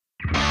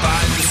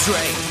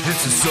strength,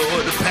 it's a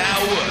sword of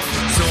power.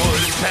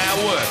 Sword is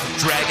power,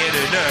 dragon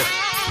and earth.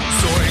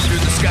 Soaring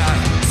through the sky,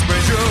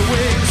 spread your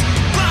wings.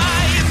 Fly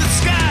in the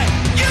sky,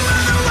 you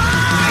are the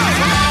one.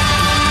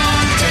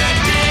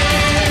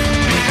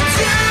 Protected, because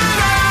you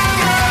love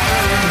her.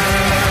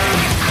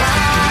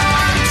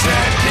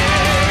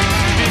 Protected,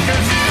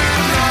 because you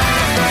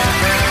love her.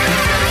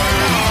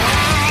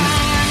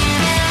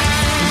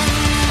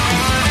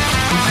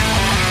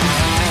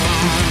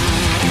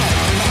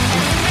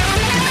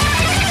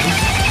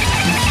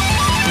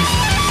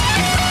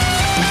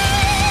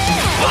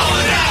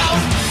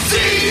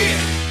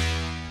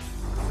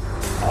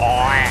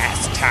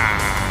 Last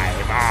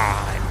time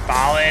on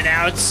Ballin'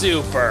 Out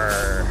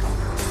Super.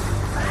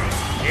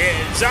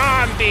 It's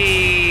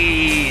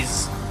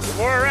zombies!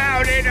 We're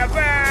out and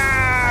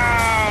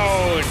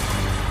about!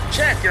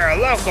 Check your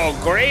local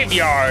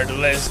graveyard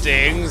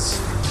listings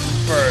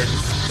for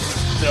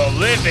The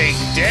Living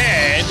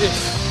Dead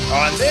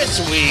on this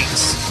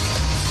week's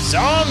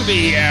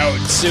Zombie Out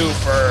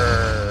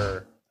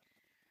Super.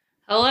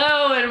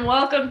 Hello and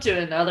welcome to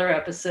another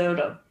episode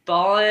of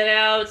Ballin'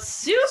 Out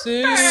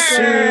Super.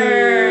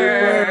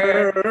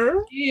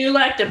 Do you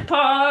like to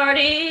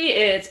party?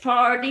 It's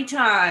party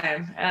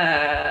time,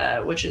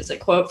 which is a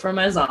quote from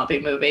a zombie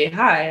movie.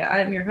 Hi,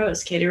 I'm your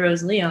host, Katie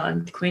Rose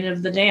Leon, Queen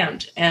of the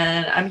Damned,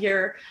 and I'm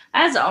here,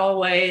 as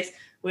always,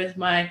 with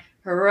my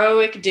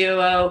heroic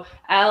duo,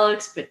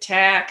 Alex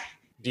Patak.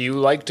 Do you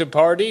like to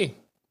party?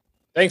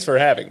 Thanks for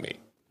having me.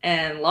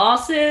 And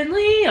Lawson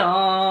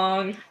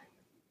Leong.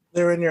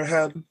 They're in your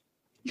head.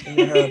 In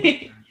your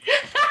head.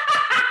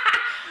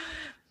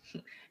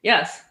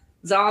 Yes,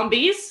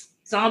 zombies.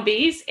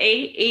 Zombies. Oh,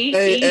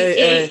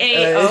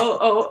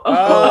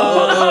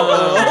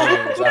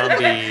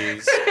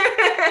 zombies.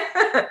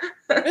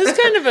 This is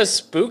kind of a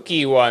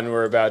spooky one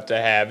we're about to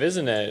have,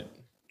 isn't it?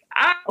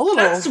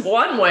 That's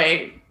one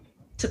way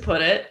to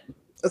put it.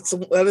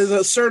 That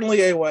is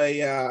certainly a way,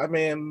 yeah. I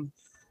mean,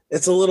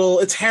 it's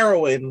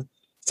harrowing.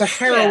 It's a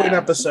harrowing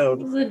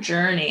episode. It's a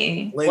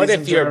journey. What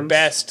if your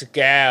best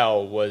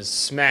gal was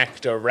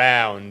smacked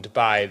around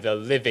by the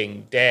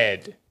living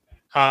dead?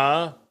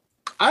 Huh?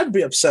 I'd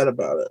be upset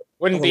about it.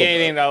 Wouldn't be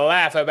anything to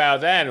laugh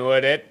about then,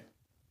 would it?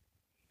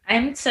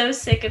 I'm so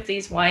sick of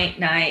these white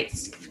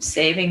knights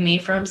saving me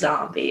from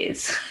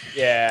zombies.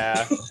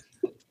 Yeah.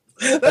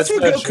 That's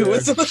what Goku true.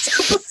 is in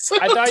this episode.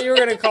 I thought you were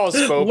going to call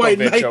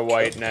Spopovich a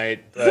white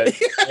knight, but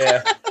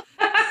yeah.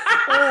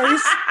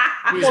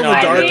 He's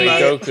not.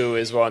 Goku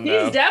is one,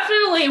 though. He's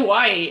definitely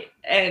white.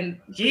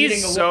 And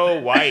he's so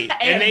white.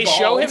 And they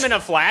show him in a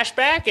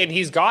flashback, and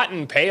he's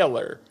gotten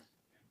paler.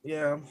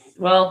 Yeah.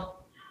 Well,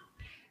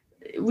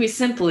 we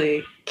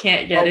simply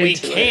can't get into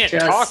it. We can't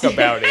talk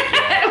about it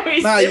yet.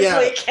 We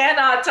simply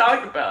cannot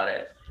talk about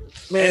it.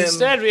 Man.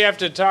 Instead, we have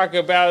to talk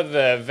about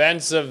the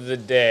events of the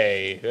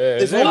day.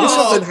 If only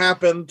something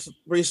happened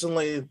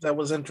recently that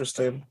was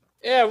interesting.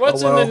 Yeah,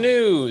 what's in the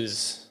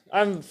news?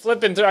 I'm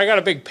flipping through. I got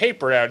a big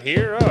paper out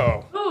here.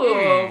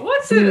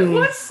 What's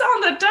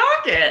on the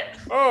docket?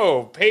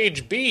 Oh,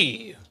 page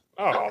B.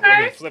 Oh, okay.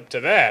 Let me flip to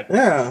that.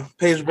 Yeah,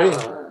 page B.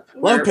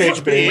 Love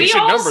page B. We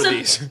should number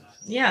these.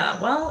 Yeah,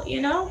 well,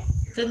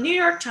 the New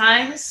York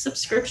Times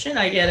subscription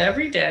I get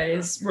every day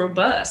is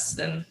robust,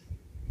 and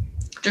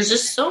there's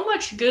just so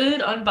much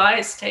good,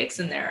 unbiased takes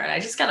in there, and I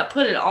just got to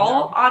put it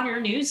all on your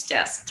news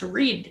desk to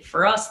read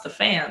for us, the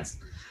fans.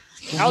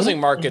 Housing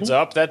market's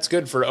up. That's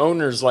good for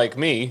owners like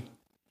me.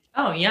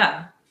 Oh,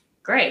 yeah.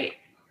 Great.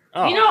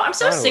 Oh, I'm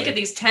so sick of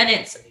these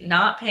tenants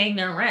not paying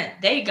their rent.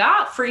 They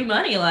got free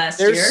money last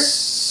year. They're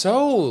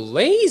so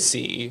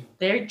lazy.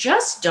 They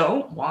just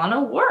don't want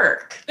to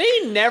work.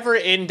 They never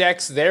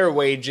index their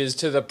wages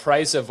to the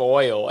price of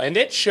oil, and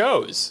it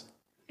shows.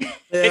 Yeah.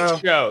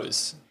 It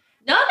shows.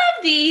 None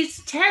of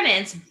these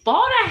tenants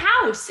bought a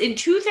house in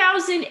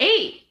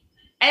 2008,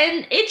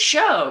 and it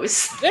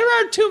shows.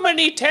 There are too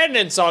many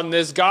tenants on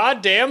this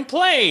goddamn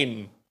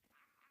plane.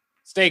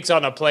 Steaks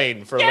on a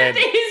plane for Get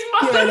landing. these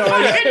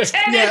motherfucking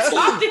tenants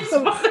off this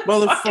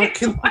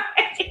motherfucking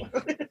plane.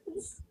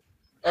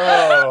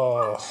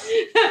 Oh.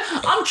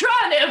 I'm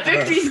trying to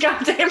evict these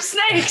goddamn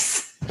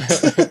snakes.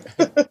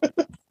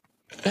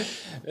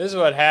 This is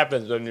what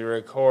happens when you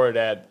record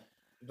at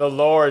the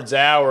Lord's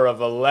hour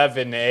of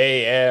 11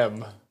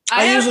 a.m.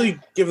 I usually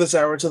give this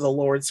hour to the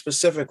Lord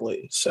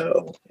specifically,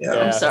 so yeah.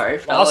 I'm sorry,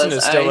 fellas. Lawson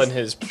is still in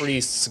his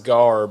priest's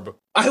garb.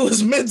 I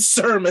was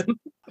mid-sermon.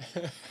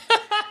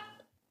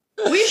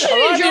 We should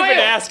I'm enjoy not even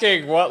it.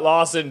 asking what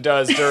Lawson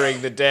does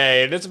during the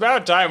day, and it's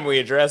about time we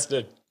addressed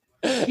it.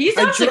 He's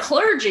not the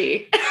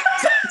clergy.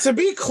 To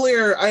be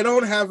clear, I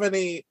don't have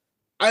any.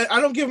 I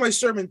don't give my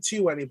sermon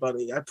to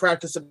anybody. I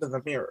practice it in the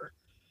mirror.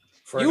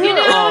 You were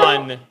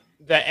on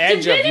the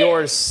edge of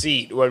your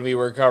seat when we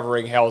were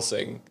covering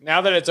Helsing.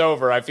 Now that it's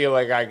over, I feel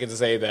like I can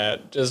say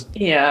that.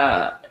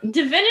 Yeah.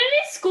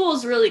 Divinity School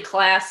is really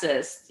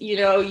classist.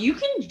 You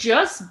can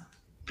just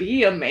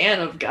be a man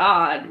of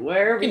God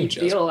wherever you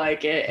feel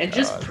like it and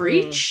just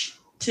preach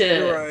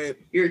to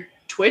your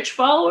Twitch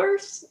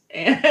followers.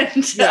 And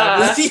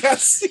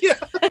yes, yeah.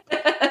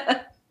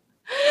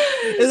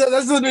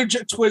 That's the new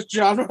Twitch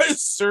genre?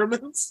 Is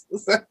sermons?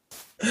 Is that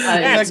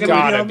That's gonna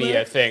gotta on be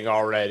there? a thing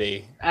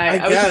already. I was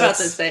about guess.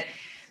 to say,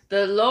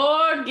 the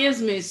Lord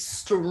gives me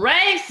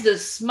strength to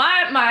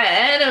smite my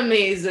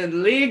enemies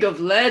in League of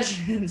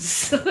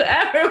Legends.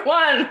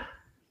 Everyone,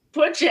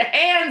 put your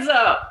hands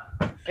up.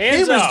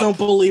 Hands Gamers up. don't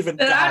believe in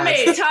And I God.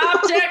 may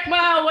top deck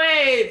my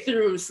way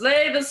through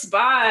Slay the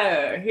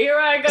Spire. Here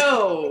I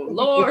go.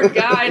 Lord,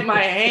 guide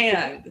my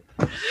hand.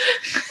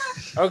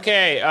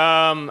 Okay,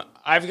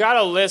 I've got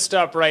a list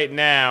up right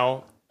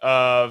now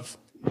of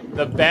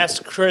the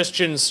best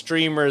Christian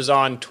streamers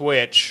on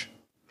Twitch.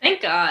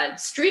 Thank God.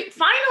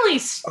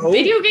 Finally, Oh.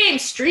 video game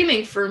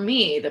streaming for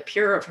me, the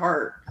pure of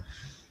heart.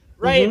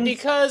 Right, Mhm.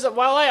 because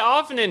while I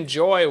often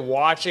enjoy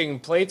watching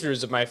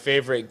playthroughs of my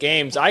favorite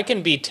games, I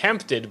can be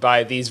tempted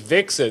by these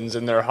vixens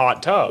in their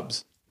hot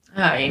tubs.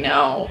 I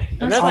know.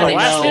 And that's Oh, the I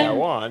last thing I know.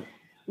 want.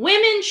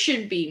 Women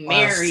should be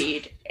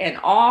married and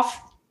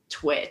off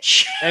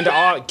Twitch. And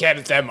I'll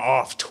get them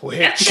off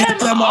Twitch. Get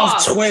them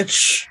off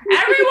Twitch.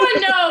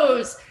 Everyone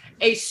knows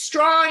a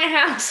strong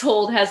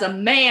household has a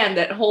man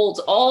that holds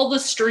all the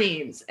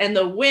streams, and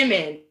the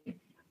women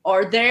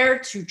are there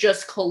to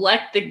just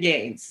collect the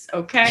gains.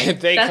 Okay,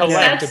 They That's-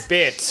 collect that's-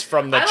 bits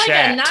from the I like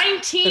chat. a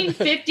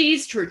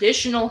 1950s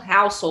traditional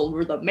household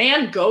where the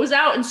man goes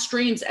out and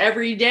streams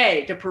every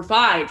day to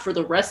provide for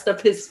the rest of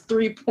his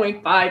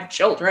 3.5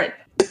 children.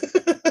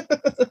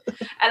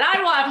 And I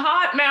will have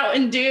hot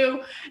Mountain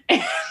Dew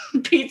and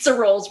pizza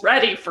rolls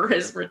ready for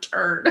his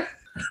return.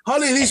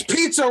 Honey, these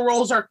pizza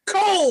rolls are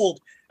cold.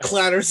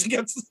 Clatters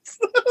against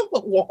the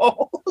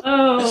wall.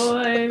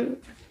 Oh,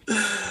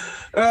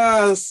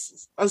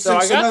 So I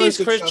got another these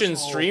Christian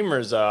successful-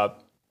 streamers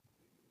up,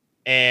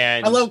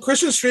 and I love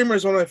Christian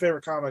streamers. One of my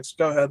favorite comics.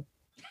 Go ahead.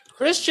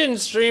 Christian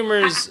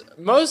streamers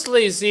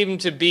mostly seem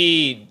to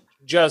be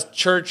just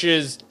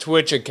churches'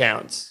 Twitch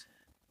accounts.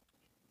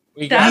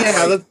 We got That's-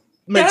 Yeah, that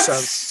makes that's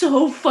sense.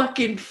 so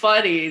fucking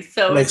funny.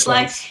 So Makes it's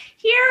like, sense.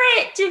 here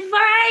at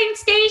Divine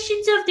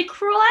Stations of the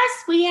Cross,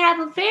 we have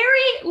a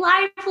very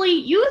lively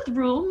youth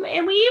room,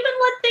 and we even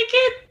let the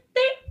kid.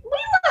 We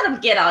let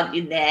them get on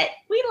the net.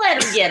 We let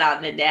them get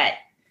on the net.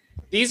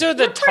 these are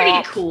the They're pretty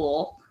top.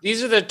 cool.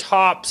 These are the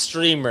top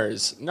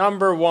streamers.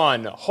 Number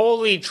 1,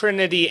 Holy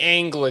Trinity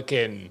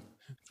Anglican.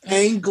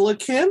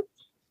 Anglican.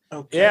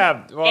 Okay.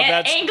 Yeah, well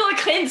that's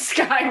Anglican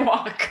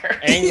Skywalker.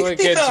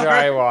 Anglican Yeah.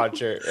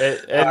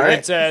 Skywatcher. All right.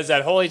 It says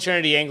at Holy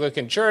Trinity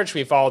Anglican Church,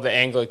 we follow the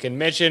Anglican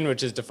mission,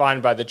 which is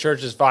defined by the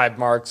church's 5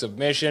 marks of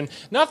mission.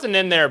 Nothing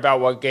in there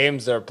about what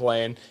games they're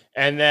playing.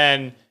 And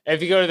then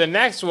if you go to the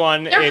next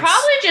one, They're it's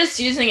probably just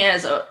using it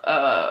as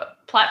a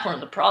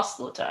platform to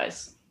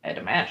proselytize, I'd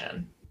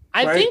imagine.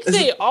 I Right? think Is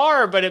they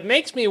are, but it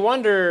makes me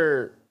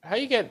wonder how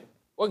you get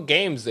what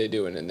games they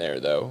doing in there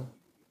though.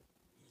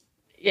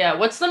 Yeah,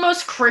 what's the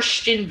most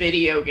Christian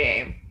video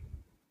game?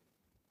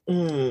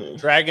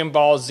 Dragon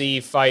Ball Z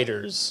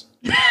Fighters.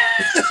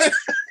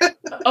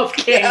 Of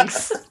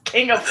kings.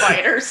 King of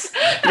fighters.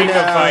 King of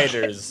Yeah.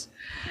 Fighters.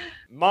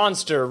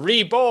 Monster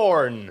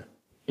Reborn.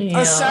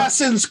 Yeah.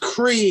 Assassin's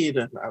Creed.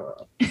 I don't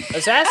know.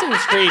 Assassin's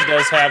Creed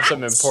does have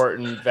some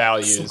important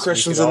values. Some we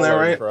Christians can in all there,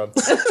 learn right? from.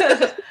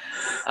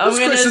 I'm There's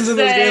gonna Christians in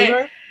those games, say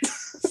right?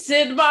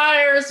 Sid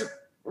Meier's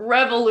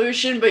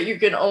Revolution, but you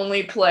can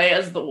only play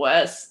as the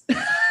West.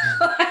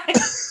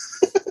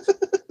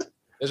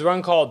 There's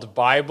one called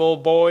Bible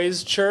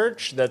Boys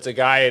Church. That's a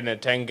guy in a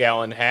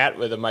 10-gallon hat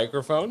with a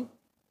microphone.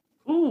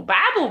 Ooh,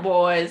 Bible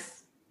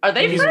Boys. Are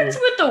they He's- friends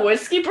with the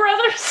Whiskey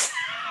Brothers?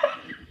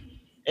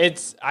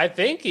 I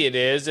think it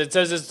is. It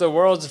says it's the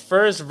world's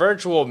first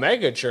virtual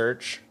mega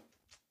church.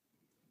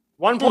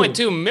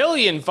 1.2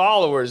 million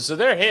followers, so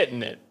they're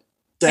hitting it.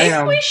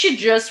 Damn. Maybe we should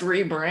just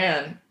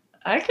rebrand.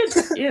 I could,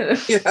 Yeah.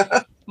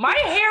 my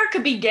hair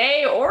could be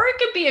gay or it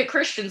could be a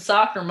Christian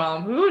soccer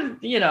mom who,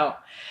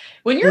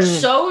 when you're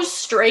so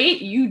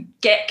straight, you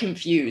get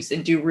confused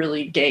and do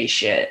really gay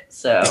shit.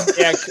 So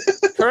Yeah,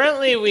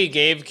 currently we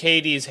gave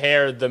Katie's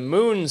hair the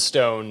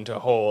moonstone to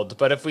hold,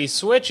 but if we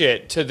switch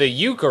it to the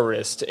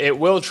Eucharist, it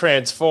will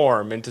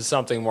transform into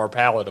something more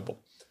palatable.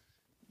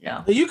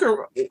 yeah.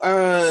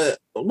 The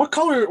what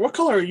color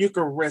are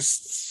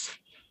Eucharists?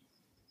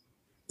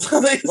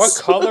 What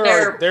color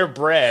They're- are their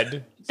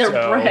bread? They're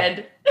so-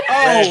 bread.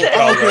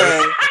 Oh,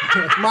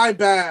 okay. My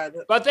bad.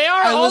 But they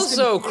are I was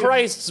also confused.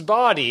 Christ's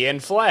body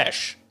and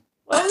flesh.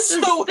 Well, this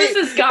So this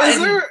wait, has gotten Is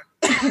there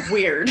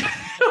weird.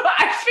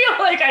 I feel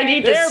like I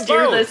need to They're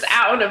steer both. this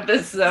out of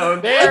this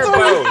zone. They're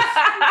both.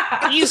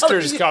 Oh,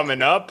 Easter's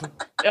coming up.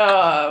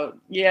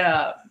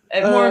 yeah.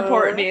 And more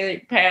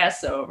importantly,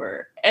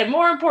 Passover. And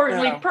more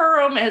importantly, Yeah.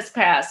 Purim has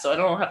passed, so I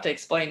don't have to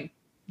explain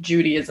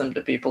Judaism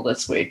to people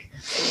this week.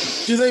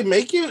 Do they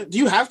make you? Do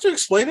you have to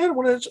explain it?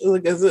 What is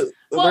like? Is it?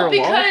 Well,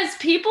 because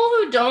people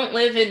who don't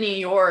live in New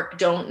York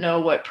don't know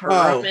what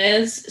Purim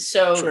is.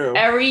 So true.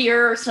 every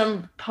year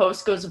some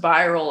post goes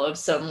viral of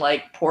some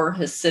like poor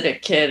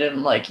Hasidic kid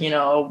in like, you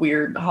know, a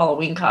weird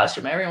Halloween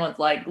costume. Everyone's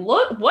like,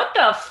 look, what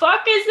the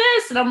fuck is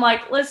this? And I'm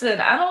like, listen,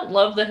 I don't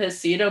love the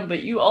Hasidim,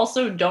 but you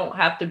also don't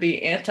have to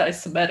be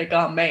anti-Semitic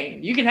on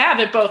Maine. You can have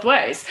it both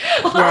ways.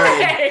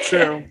 Right,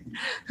 true.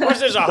 What's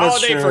this, a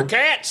holiday for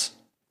cats?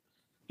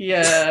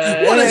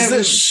 Yeah. What is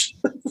this?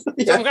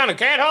 Some kind of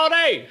cat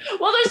holiday?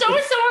 Well, there's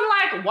always someone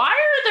like, why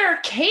are there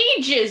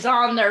cages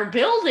on their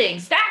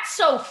buildings? That's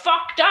so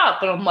fucked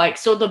up. And I'm like,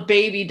 so the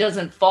baby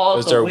doesn't fall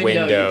out the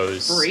window,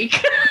 windows. you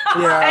freak.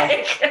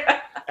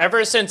 Yeah.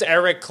 Ever since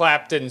Eric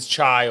Clapton's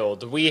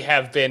child, we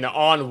have been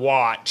on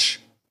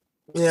watch.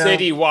 Yeah.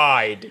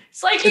 Citywide.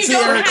 It's like you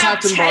don't have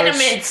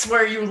tenements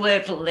where you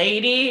live,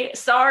 lady.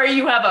 Sorry,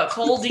 you have a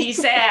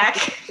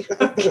cul-de-sac.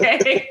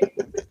 Okay.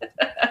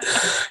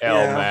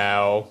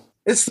 Elmow.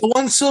 It's the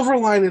one silver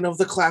lining of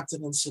the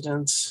Clapton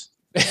incident.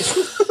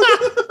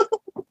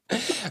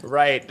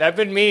 Right. I've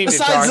been meaning to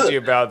talk to you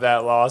about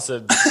that,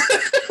 Lawson.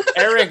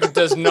 Eric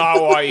does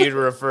not want you to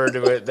refer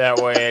to it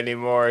that way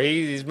anymore.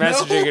 He's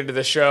messaging into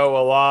the show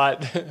a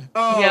lot.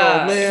 Oh,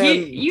 yeah,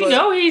 man. you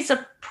know he's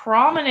a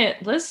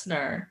prominent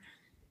listener.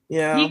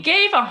 Yeah. He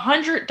gave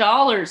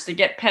 $100 to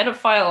get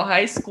Pedophile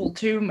High School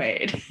 2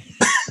 made.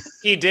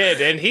 He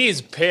did, and he's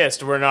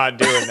pissed we're not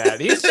doing that.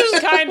 He's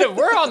just kind of,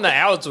 we're on the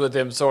outs with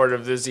him sort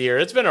of this year.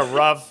 It's been a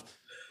rough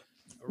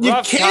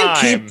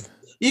time.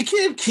 You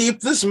can't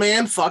keep this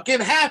man fucking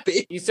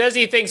happy. He says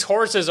he thinks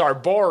horses are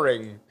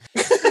boring.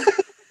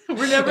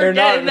 We're never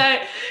getting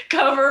that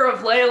cover of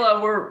Layla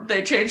where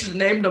they changed the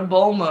name to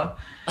Bulma.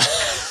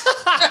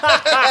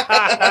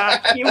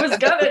 He was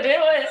gonna do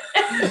it.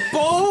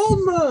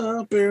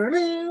 Bulma.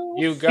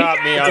 You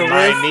got me on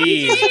my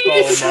knees,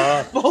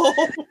 Bulma.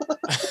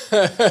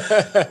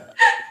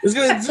 He's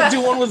gonna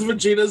do one with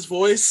Vegeta's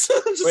voice.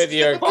 With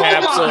your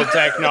capsule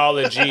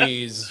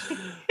technologies.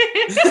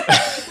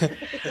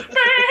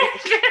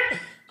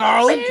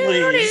 Darling,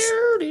 please.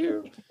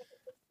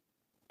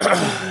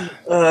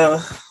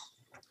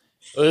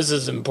 This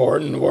is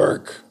important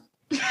work.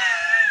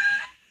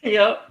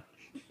 Yep.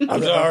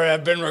 I'm sorry,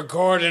 I've been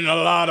recording a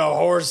lot of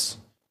horse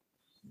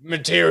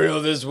material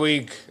this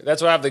week.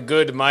 That's why I have the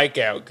good mic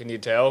out. Can you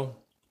tell?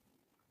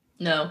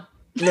 No.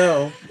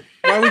 No.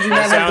 Why would you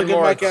not have the good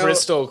more mic out?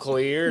 crystal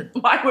clear?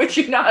 Why would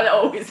you not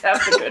always have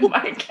the good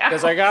mic out?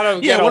 Because I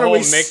gotta get a whole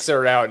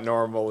mixer out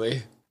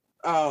normally.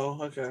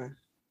 Oh, okay.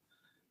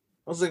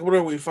 I was like, what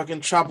are we,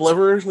 fucking chop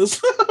liver?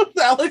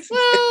 Alex? Well,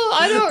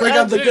 I don't bring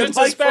know. up the If good it's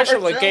a mic special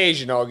for our show.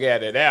 occasion, I'll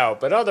get it out.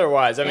 But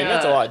otherwise, I mean,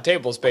 that's a lot of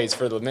table space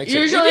for the mixer.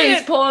 Usually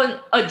he's pulling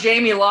a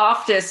Jamie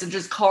Loftus and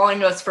just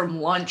calling us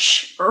from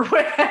lunch or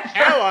whatever.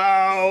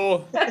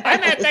 Hello!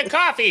 I'm at the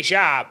coffee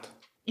shop.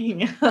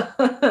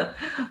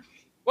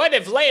 What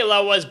if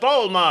Layla was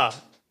Bulma?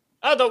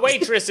 Oh, the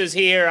waitress is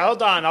here.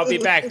 Hold on, I'll be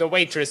back. The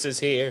waitress is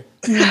here.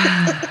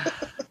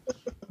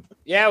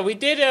 Yeah, we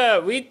did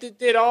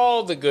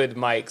all the good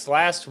mics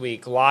last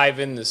week live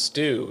in the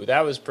stew.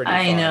 That was pretty fun.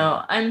 I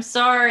know. I'm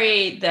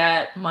sorry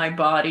that my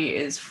body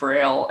is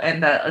frail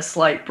and that a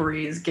slight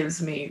breeze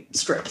gives me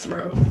strep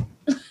throat.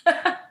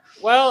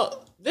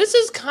 Well, this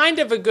is kind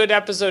of a good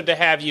episode to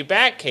have you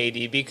back,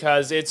 Katie,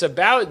 because it's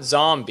about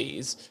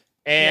zombies.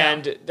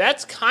 And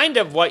that's kind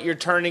of what you're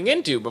turning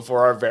into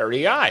before our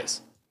very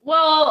eyes.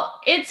 Well,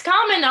 it's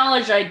common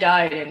knowledge I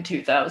died in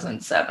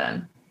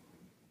 2007.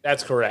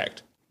 That's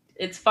correct.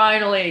 It's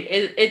finally,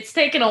 it's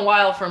taken a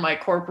while for my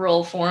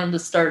corporal form to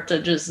start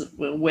to just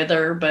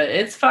wither, but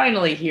it's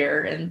finally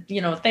here. And,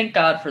 you know, thank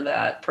God for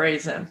that.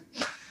 Praise him.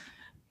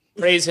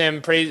 Praise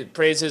him,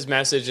 praise his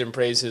message, and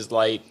praise his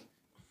light.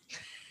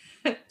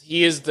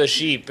 He is the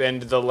sheep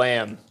and the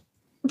lamb.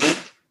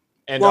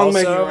 And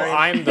also,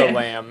 I'm the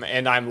lamb,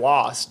 and I'm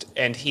lost.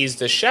 And he's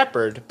the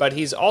shepherd, but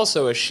he's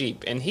also a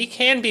sheep. And he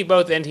can be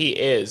both, and he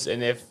is.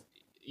 And if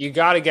you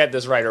got to get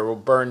this right, or we'll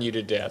burn you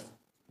to death.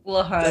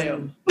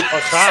 L'chaim.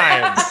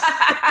 L'chaim.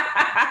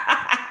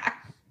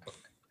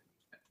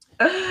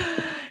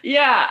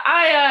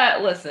 Yeah,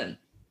 listen.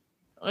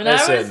 When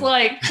I was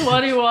like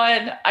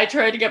 21, I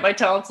tried to get my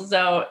tonsils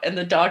out, and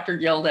the doctor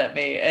yelled at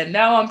me. And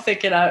now I'm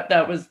thinking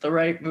that was the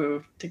right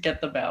move to get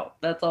them out.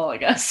 That's all I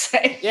gotta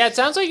say. Yeah, it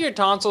sounds like your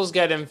tonsils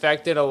get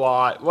infected a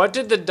lot. What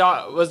did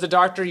was the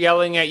doctor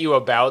yelling at you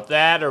about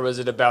that, or was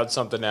it about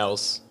something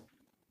else?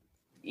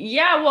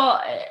 Yeah,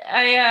 well,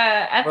 I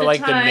at or the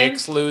like time, the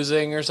Knicks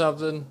losing or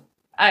something.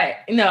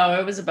 No,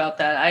 it was about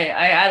that.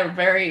 I had a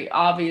very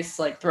obvious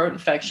like throat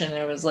infection.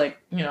 It was like,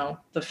 you know,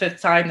 the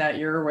 5th time that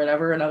year or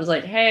whatever, and I was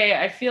like, hey,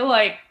 I feel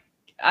like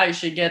I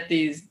should get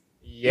these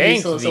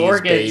useless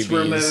organs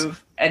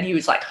removed. And he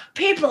was like,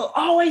 people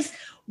always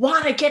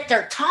want to get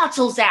their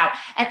tonsils out,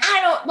 and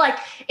I don't like.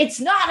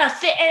 It's not a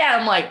thing. And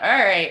I'm like, all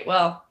right,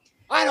 well,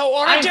 I don't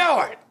want to do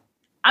it.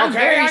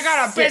 Okay, I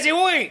got a busy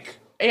week.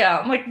 Yeah,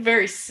 I'm like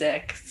very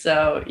sick,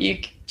 so you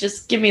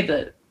just give me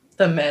the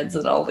meds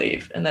and I'll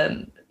leave. And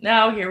then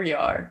now here we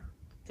are.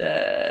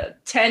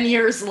 10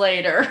 years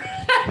later.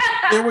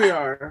 Here we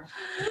are.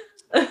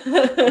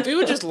 If we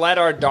would just let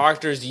our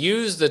doctors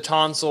use the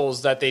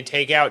tonsils that they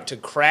take out to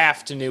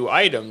craft new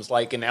items,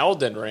 like in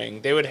Elden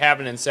Ring, they would have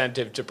an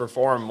incentive to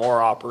perform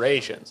more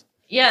operations.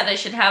 Yeah, they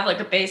should have like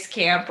a base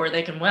camp where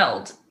they can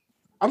weld.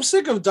 I'm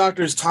sick of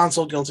doctors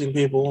tonsil guilting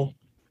people.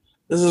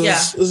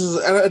 This is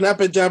an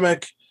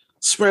epidemic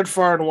spread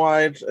far and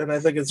wide, and I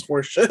think it's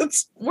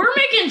horseshit. We're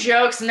making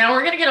jokes, and now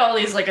we're gonna get all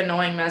these like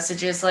annoying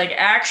messages. Like,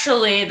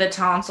 actually, the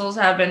tonsils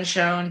have been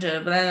shown to.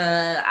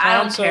 I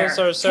don't care.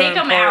 Take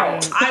them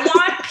out. I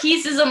want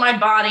pieces of my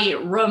body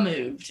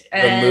removed,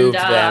 and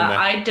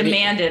I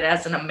demand it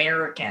as an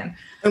American.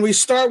 And we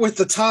start with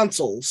the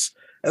tonsils,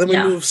 and then we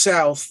move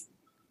south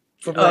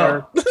from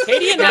there.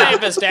 Katie and I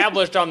have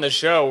established on the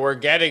show we're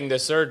getting the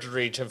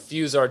surgery to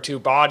fuse our two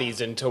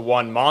bodies into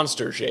one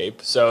monster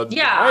shape. So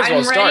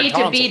I'm ready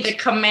to be the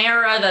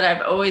chimera that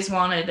I've always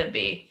wanted to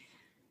be.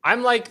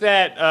 I'm like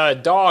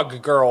that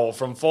dog girl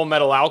from Full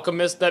Metal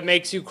Alchemist that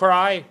makes you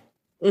cry.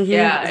 Mm-hmm.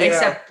 Yeah,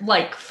 except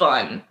like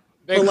fun.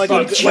 Like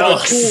a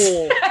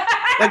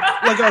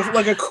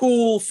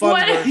cool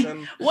fun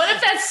version. What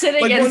if that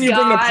sitting like as when you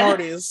God bring to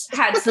parties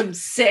had some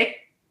sick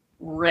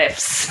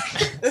riffs?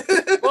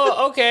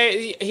 Well,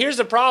 okay, here's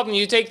the problem.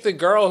 You take the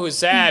girl who's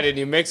sad and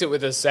you mix it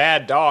with a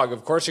sad dog.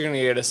 Of course you're going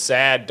to get a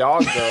sad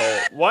dog girl.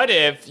 What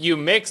if you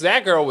mix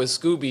that girl with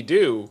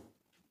Scooby-Doo?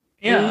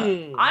 Yeah.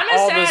 I'm a sad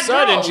All of a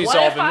sudden, girl. she's What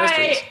solving if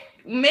mysteries.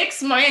 I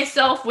mix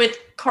myself with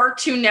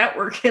Cartoon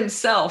Network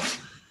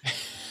himself?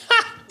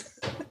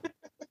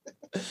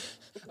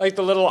 Like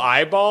the little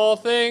eyeball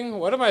thing?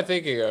 What am I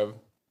thinking of?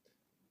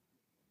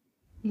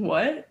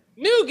 What?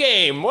 New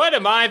game. What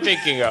am I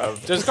thinking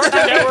of? Does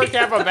Cartoon Network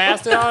have a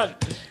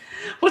mascot?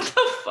 What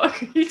the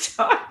fuck are you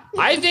talking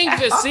about? I think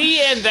the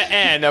C and the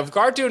N of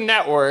Cartoon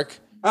Network.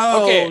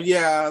 Oh, okay.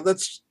 Yeah.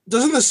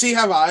 Doesn't the C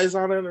have eyes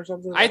on it or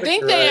something? I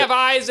think they have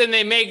eyes and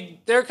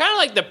they're kind of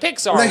like the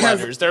Pixar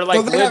letters. They're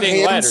like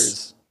living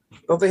letters.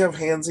 Don't they have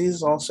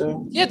handsies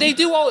also? Yeah, they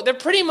do. They're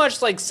pretty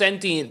much like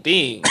sentient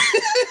beings.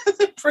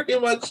 Pretty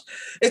much.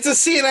 It's a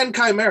C and N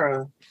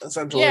chimera,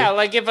 essentially. Yeah,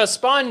 like if a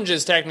sponge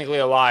is technically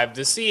alive,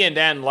 the C and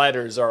N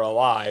letters are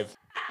alive.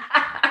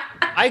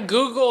 I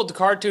Googled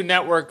Cartoon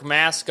Network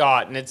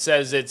mascot, and it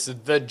says it's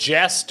the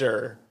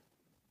Jester.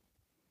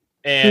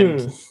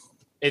 And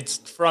it's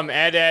from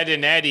Ed, Ed,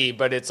 and Eddie,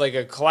 but it's like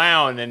a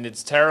clown, and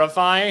it's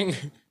terrifying.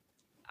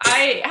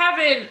 I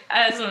haven't,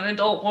 as an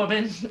adult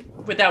woman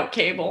without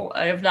cable,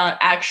 I have not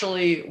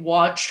actually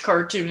watched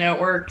Cartoon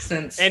Network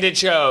since. And it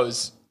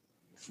shows.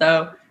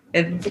 So,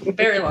 in a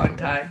very long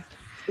time.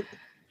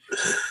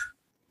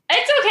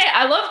 It's okay.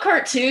 I love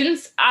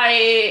cartoons.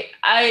 I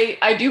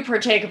do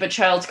partake of a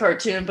child's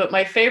cartoon, but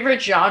my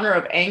favorite genre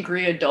of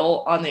angry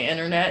adult on the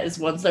internet is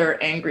ones that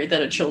are angry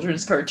that a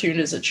children's cartoon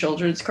is a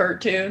children's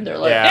cartoon. They're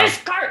like, this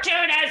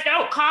cartoon has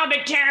no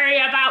commentary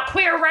about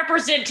queer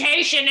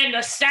representation in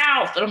the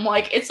South. And I'm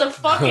like, it's a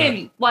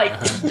fucking like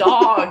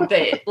dog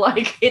that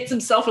like hits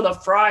himself with a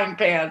frying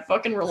pan.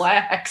 Fucking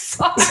relax.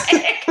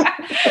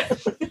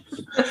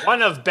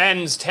 One of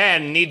Ben's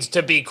 10 needs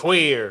to be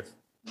queer.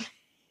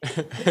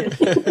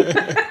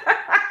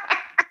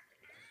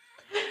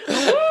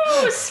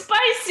 Ooh,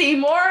 spicy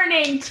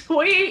morning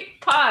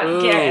tweet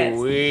podcast.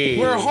 Ooh-wee.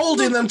 We're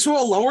holding them to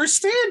a lower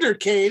standard,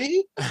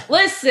 Katie.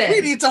 Listen, we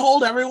need to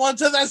hold everyone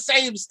to the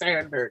same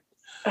standard.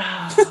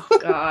 Oh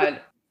God,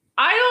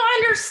 I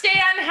don't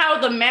understand how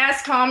the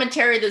mass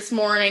commentary this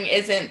morning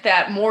isn't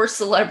that more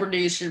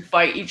celebrities should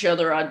fight each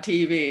other on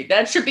TV.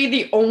 That should be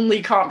the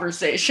only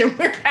conversation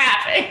we're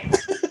having.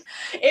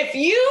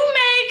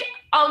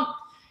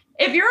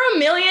 If you're a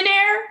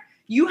millionaire,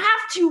 you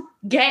have to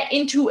get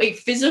into a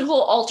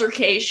physical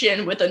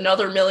altercation with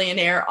another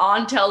millionaire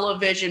on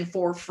television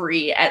for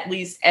free at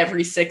least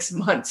every 6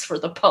 months for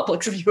the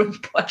public's viewing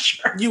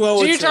pleasure. You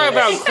owe it to talking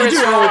us. about Chris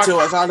You owe Rock? it to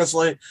us,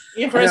 honestly.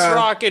 Chris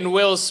Rock and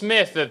Will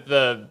Smith at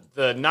the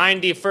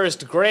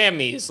 91st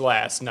Grammys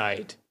last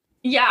night.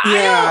 Yeah,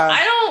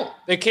 I don't.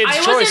 The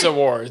Kids' Choice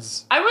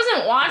Awards. I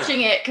wasn't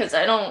watching it because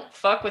I don't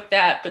fuck with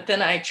that. But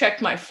then I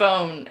checked my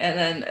phone, and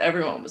then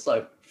everyone was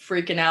like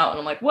freaking out, and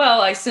I'm like,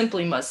 well, I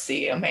simply must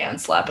see a man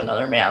slap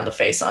another man in the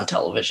face on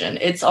television.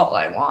 It's all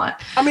I want.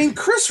 I mean,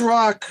 Chris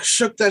Rock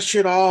shook that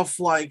shit off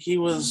like he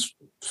was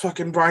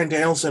fucking Bryan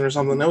Danielson or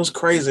something. That was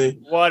crazy.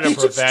 What a he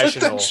professional! Just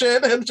took that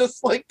shit and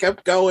just like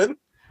kept going.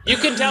 You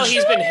can tell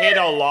he's been hit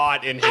a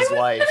lot in his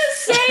life. I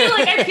was gonna say,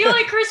 like, I feel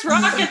like Chris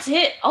Rock gets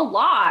hit a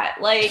lot.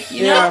 Like,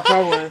 you know? Yeah,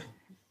 probably.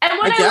 And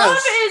what I love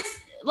is,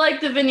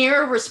 like, the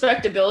veneer of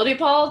respectability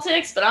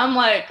politics, but I'm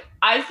like,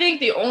 I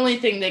think the only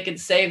thing that could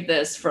save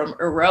this from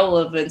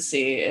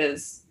irrelevancy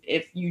is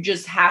if you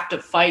just have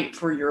to fight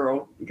for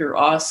your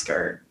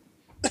Oscar.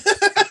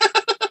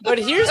 But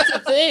here's the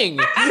thing.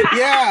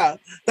 Yeah,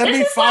 that'd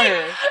be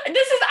fire.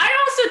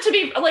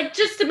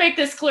 Just to make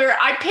this clear,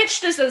 I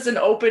pitched this as an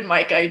open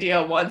mic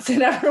idea once,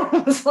 and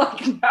everyone was like,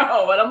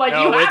 no. And I'm like,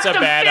 No, you have it's a to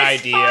bad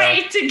fist idea.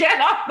 fight to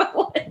get on the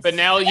list. But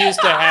Nell used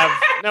to have...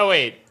 No,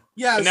 wait.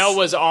 Yes. Benel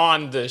was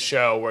on the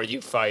show where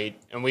you fight,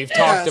 and we've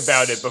talked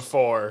about it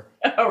before.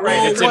 Oh, right.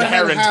 And it's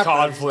inherent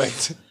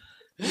conflict.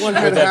 What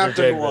had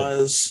happened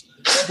was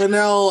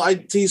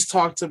he's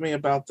talked to me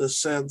about this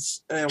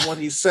since, and what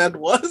he said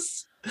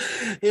was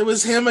it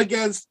was him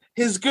against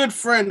his good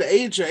friend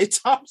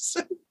AJ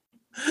Thompson.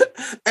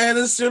 And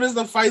as soon as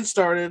the fight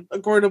started,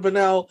 according to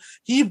Benel,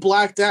 he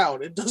blacked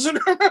out. It doesn't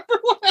remember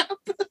what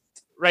happened.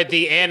 Right,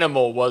 the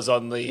animal was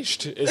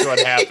unleashed is what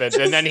happened,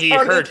 and then he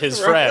hurt his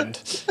friend.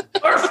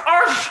 Arf,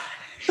 arf.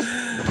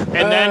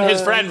 And then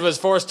his friend was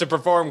forced to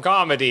perform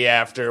comedy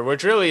after,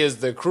 which really is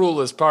the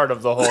cruelest part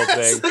of the whole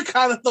thing. That's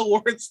kind of the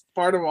worst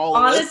part of all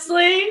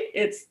Honestly,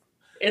 it's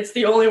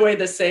the only way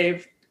to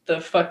save the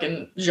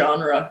fucking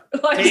genre.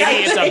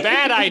 It's a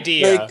bad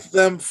idea. Make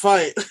them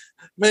fight.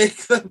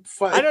 Make them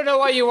fight. I don't know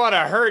why you want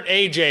to hurt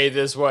AJ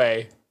this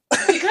way.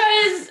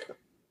 Because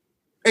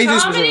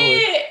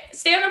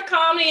stand-up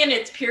comedy in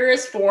its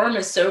purest form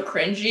is so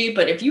cringy,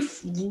 but if you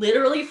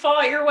literally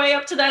fought your way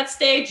up to that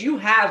stage, you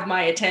have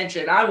my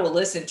attention. I will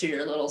listen to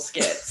your little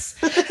skits.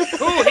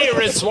 Who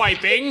here is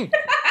swiping?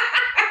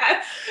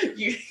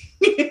 You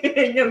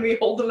me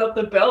holding up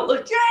the belt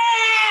like,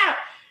 yeah!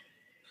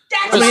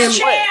 That's my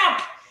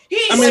champ!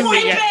 He's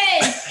swiping!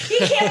 He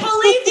can't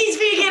believe these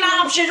vegan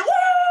options!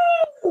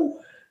 Woo!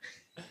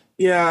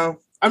 Yeah.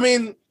 I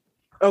mean,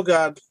 oh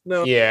God,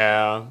 no.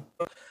 Yeah.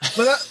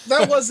 But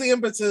that was the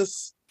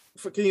impetus.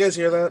 Can you guys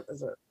hear that?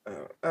 Is that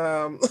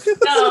No,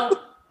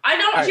 I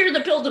don't hear the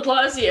Bill de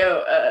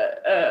Blasio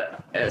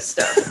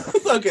stuff.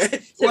 Okay.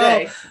 Today.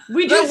 Well,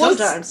 we do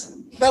sometimes.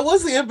 That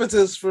was the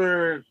impetus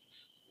for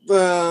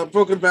the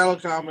Broken Battle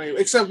comedy,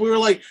 except we were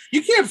like,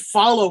 you can't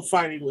follow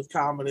fighting with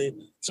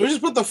comedy. So we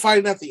just put the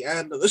fighting at the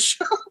end of the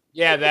show.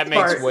 Yeah, that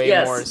makes way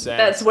more sense.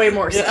 That's way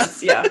more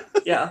sense. Yeah.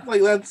 Yeah.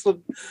 Like that's what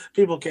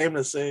people came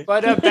to see.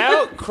 But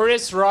about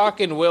Chris Rock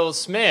and Will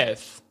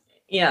Smith.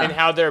 Yeah. And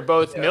how they're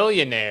both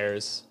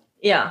millionaires.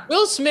 Yeah.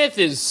 Will Smith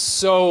is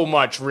so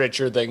much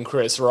richer than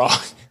Chris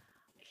Rock.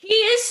 He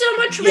is so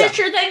much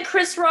richer than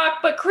Chris Rock,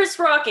 but Chris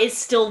Rock is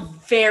still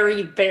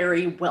very,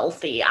 very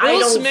wealthy.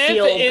 Will Smith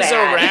is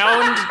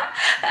around.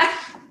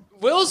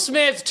 Will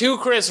Smith to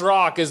Chris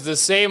Rock is the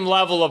same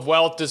level of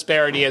wealth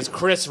disparity as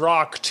Chris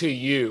Rock to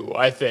you,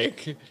 I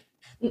think.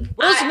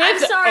 Will Smith I'm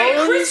sorry,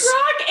 owns... Chris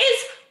Rock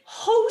is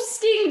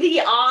hosting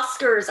the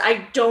Oscars.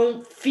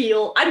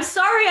 I'm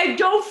sorry, I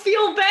don't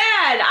feel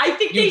bad. I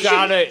think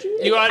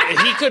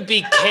he could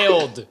be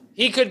killed.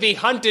 He could be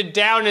hunted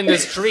down in the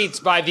streets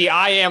by the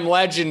I Am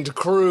Legend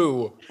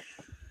crew.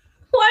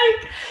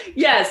 Like,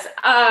 yes,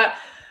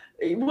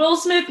 Will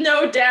Smith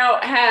no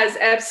doubt has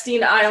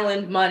Epstein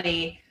Island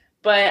money,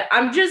 but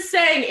I'm just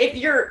saying if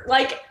you're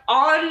like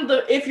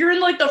if you're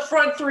in like the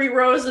front 3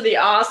 rows of the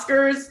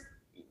Oscars,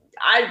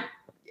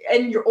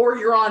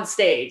 you're on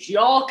stage,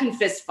 y'all can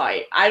fist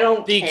fight. I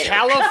don't The care.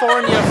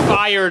 California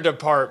Fire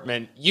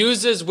Department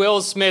uses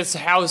Will Smith's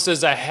house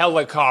as a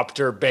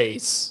helicopter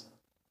base.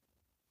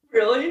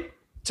 Really?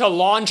 To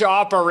launch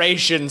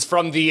operations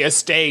from the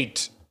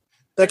estate.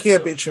 That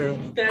can't be true.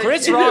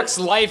 Chris Rock's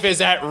life is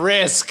at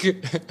risk.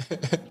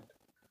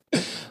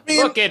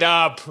 Look it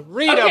up.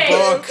 Read a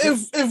book.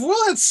 If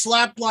Will had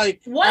slapped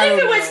like... What if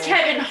it was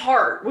Kevin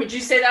Hart? Would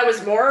you say that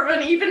was more of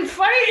an even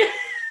fight?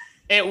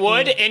 It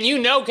would, and you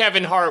know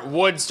Kevin Hart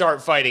would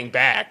start fighting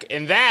back,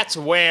 and that's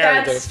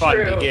where the fun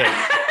begins.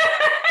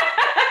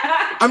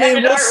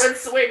 Kevin Hart would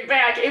swing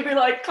back. He'd be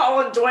like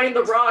calling Dwayne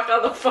The Rock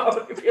on the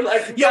phone. He'd be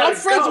like, "Yeah, I'm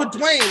friends with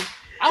Dwayne.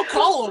 I'll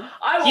call him."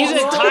 He's a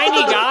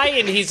tiny guy,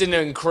 and he's in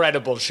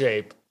incredible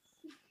shape.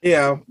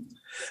 Yeah,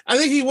 I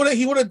think he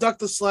would have ducked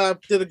the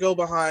slap, did a go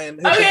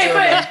behind. Okay,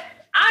 but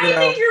I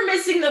think you're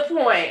missing the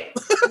point.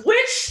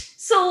 Which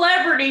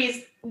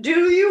celebrities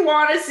do you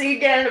want to see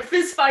get in a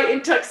fist fight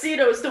in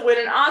tuxedos to win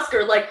an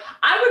Oscar? Like,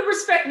 I would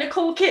respect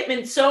Nicole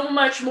Kidman so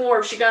much more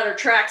if she got her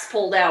tracks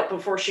pulled out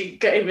before she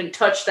even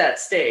touched that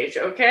stage,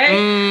 okay?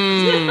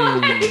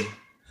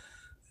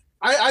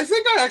 I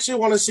think I actually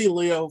want to see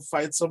Leo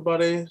fight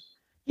somebody.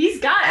 He's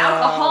got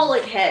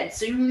alcoholic head,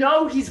 so you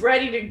know he's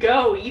ready to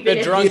go. Even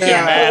the drunken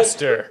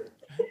master.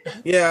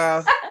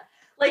 Yeah.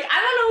 Like,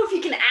 I don't know if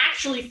he can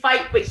actually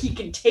fight, but he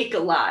can take a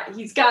lot.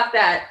 He's got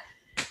that...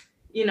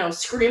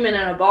 screaming in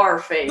a bar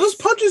face. Those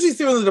punches he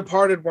threw in The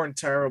Departed weren't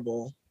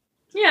terrible.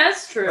 Yeah,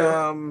 that's true.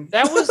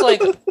 That was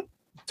like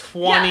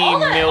 20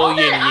 million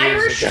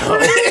years ago.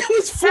 It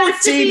was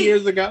 14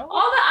 years ago.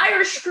 All the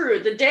Irish crew,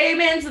 the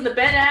Damons and the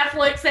Ben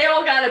Afflecks, they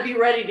all got to be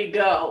ready to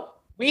go.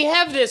 We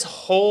have this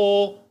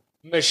whole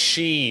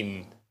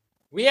machine.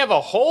 We have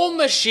a whole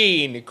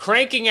machine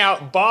cranking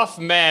out buff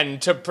men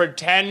to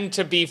pretend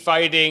to be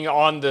fighting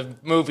on the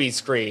movie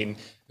screen.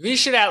 We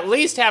should at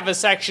least have a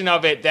section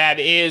of it that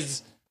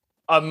is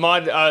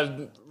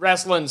a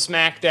wrestling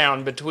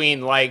smackdown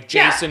between like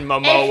Jason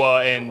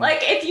Momoa and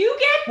if you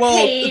get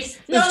paid,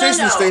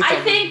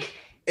 I think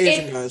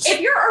Asian guys. If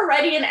you're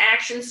already an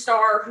action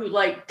star who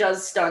like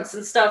does stunts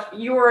and stuff,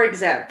 you're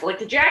exempt. Like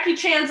the Jackie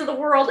Chans of the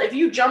world, if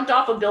you jumped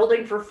off a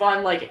building for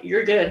fun, like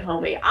you're good,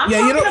 homie.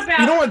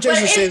 You don't want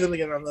Jason Statham to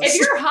get on this.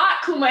 If you're hot,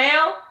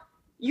 Kumail,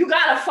 you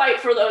gotta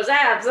fight for those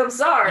abs. I'm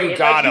sorry. You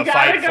gotta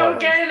go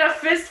get in a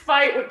fist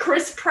fight with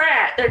Chris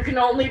Pratt. There can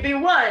only be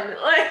one.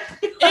 Like,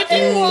 if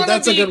you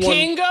want to be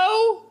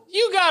Kingo,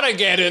 you gotta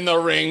get in the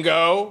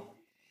ringo.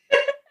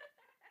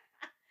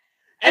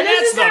 And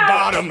that's the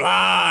bottom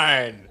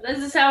line. This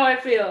is how I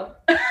feel.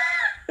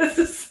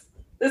 This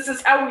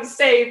is how we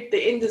save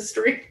the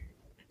industry.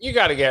 You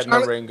got to get in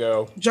the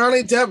ringo.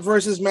 Johnny Depp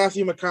versus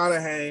Matthew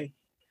McConaughey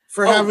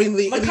for having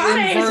the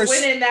inverse.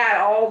 Winning that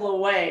all the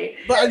way.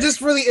 But just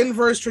for the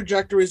inverse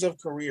trajectories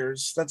of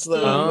careers. That's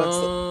what we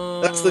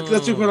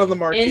put on the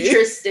market.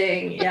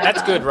 Interesting. Yeah.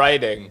 That's good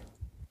writing.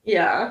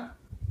 Yeah.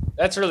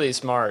 That's really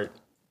smart.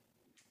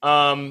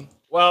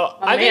 Well,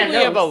 I think we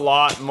have a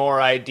lot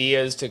more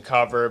ideas to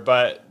cover,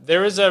 but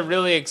there was a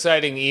really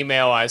exciting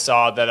email I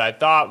saw that I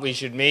thought we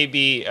should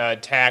maybe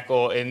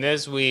tackle in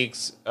this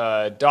week's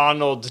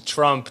Donald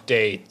Trump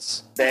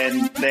dates.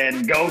 Then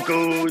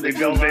Goku, they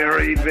feel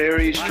very,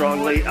 very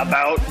strongly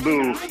about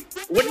Boo.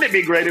 Wouldn't it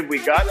be great if we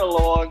got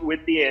along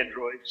with the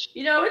androids?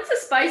 You know, it's a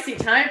spicy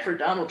time for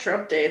Donald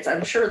Trump dates.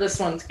 I'm sure this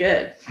one's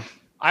good.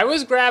 I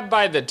was grabbed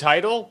by the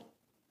title.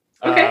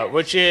 Okay.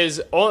 Which is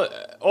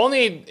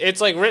only, it's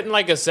like written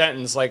like a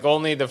sentence, like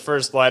only the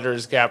first letter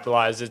is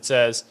capitalized. It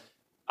says,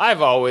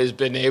 I've always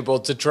been able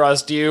to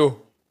trust you.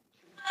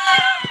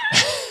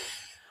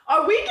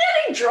 Are we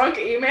getting drunk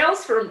emails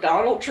from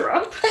Donald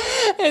Trump?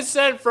 It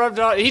said from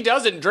Donald, he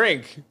doesn't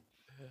drink.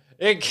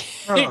 It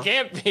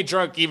can't be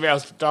drunk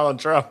emails from Donald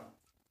Trump.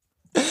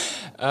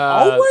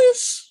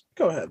 Always?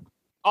 Go ahead.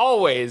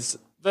 Always.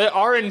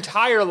 Our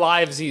entire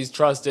lives he's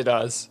trusted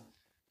us.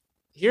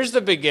 Here's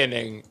the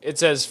beginning. It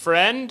says,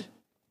 friend,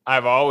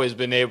 I've always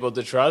been able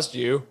to trust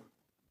you.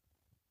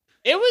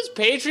 It was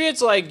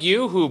patriots like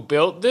you who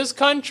built this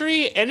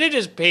country, and it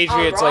is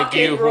patriots like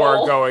you who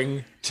are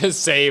going to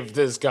save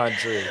this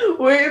country.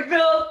 We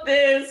built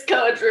this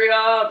country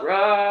on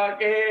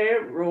rock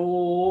and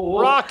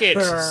roll.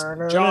 Rockets,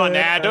 John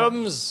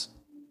Adams.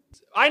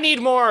 I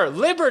need more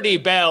Liberty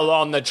Bell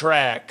on the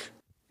track.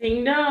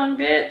 Ding dong,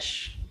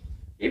 bitch.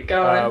 Keep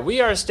going.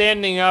 We are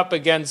standing up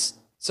against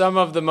some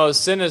of the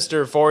most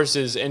sinister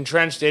forces,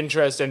 entrenched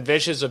interests, and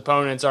vicious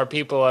opponents our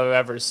people have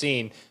ever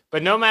seen.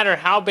 But no matter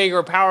how big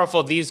or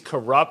powerful these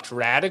corrupt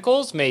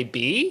radicals may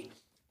be,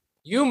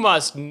 you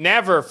must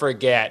never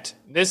forget,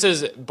 this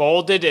is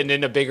bolded and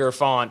in a bigger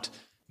font,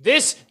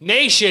 this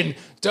nation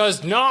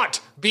does not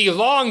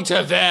belong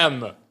to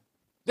them.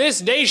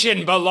 This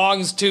nation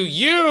belongs to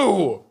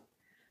you.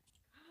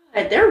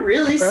 God, they're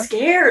really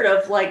scared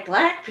of, like,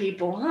 black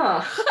people,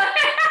 huh?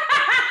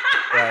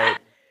 Right.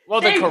 Well,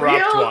 the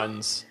corrupt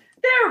ones.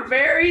 They're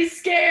very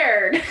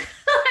scared.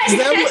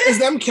 Is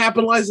them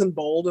capitalized in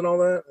bold and all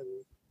that?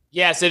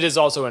 Yes, it is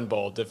also in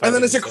bold. And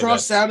then is it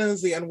crossed out and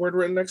is the N-word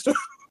written next to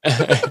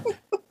it?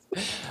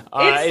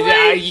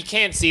 You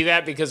can't see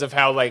that because of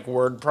how like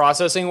word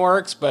processing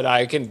works, but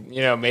I can,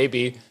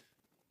 maybe.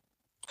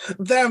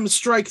 Them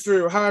strike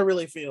through how I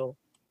really feel.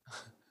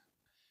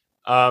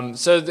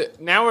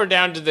 Now we're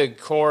down to the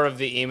core of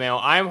the email.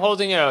 I'm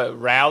holding a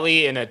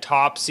rally in a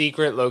top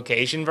secret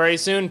location very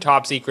soon.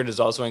 Top secret is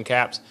also in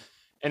caps.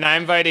 And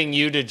I'm inviting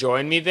you to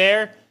join me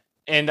there.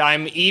 And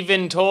I'm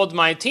even told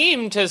my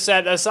team to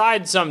set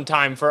aside some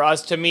time for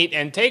us to meet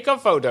and take a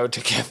photo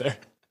together.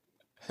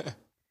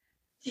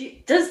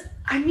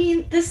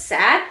 The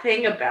sad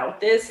thing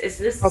about this is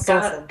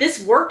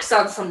this works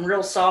on some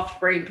real soft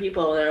brain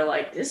people that are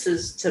like, this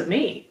is to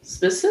me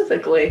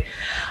specifically.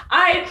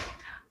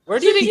 Where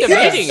do you think the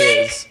meeting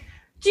is?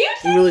 Do you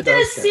think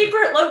this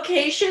secret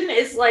location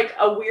is like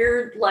a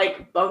weird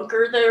like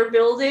bunker they're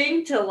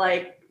building to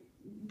like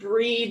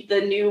breed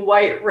the new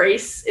white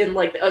race in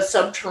like a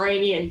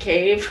subterranean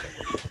cave?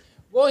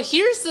 Well,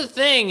 here's the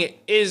thing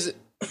is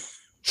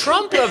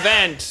Trump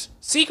event,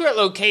 secret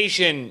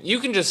location, you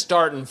can just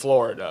start in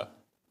Florida.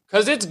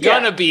 Because it's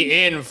gonna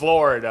be in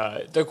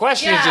Florida. The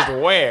question is just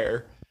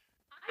where.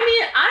 I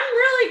mean, I'm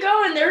really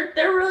going.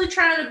 They're really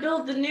trying to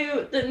build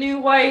the new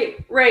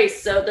white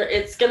race. So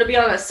it's going to be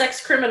on a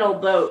sex criminal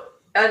boat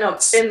in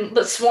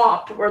the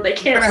swamp where they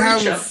can't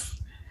reach them.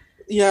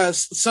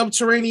 Yes,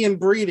 subterranean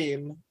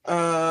breeding,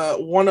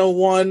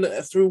 101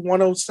 through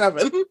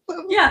 107.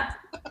 Yeah,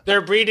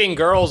 they're breeding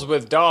girls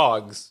with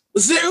dogs. The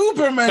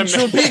Ubermensch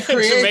will be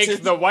created to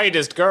make the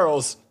whitest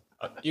girls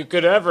you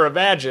could ever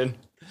imagine.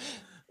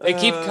 They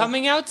keep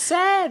coming out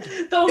sad.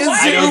 I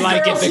don't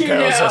like it. The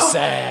girls are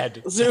sad.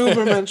 The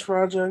Ubermensch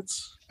project.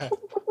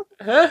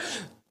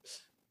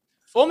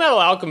 Full Metal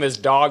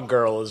Alchemist Dog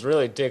Girl is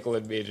really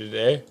tickling me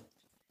today.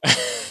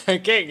 I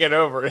can't get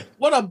over it.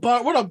 What a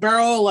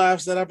barrel of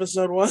laughs that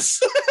episode was.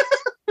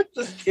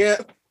 Just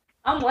can't.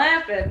 I'm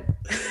laughing.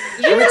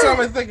 Every time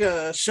I think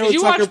a show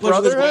Tucker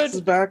pushes his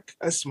glasses back,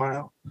 I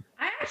smile.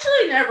 I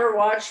actually never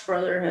watched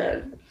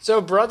Brotherhood. So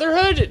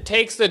Brotherhood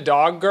takes the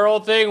dog girl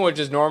thing, which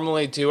is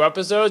normally 2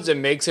 episodes,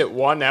 and makes it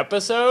 1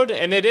 episode,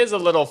 and it is a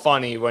little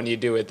funny when you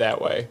do it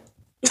that way.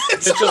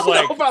 It's just I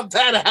don't know about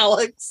that,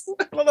 Alex.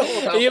 I don't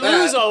know about you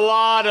that. lose a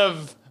lot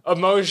of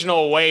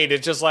emotional weight.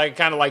 It's just like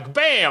kind of like,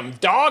 bam,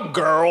 dog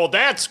girl,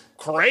 that's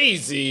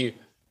crazy.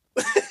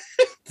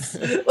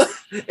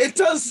 It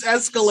does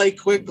escalate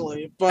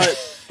quickly, but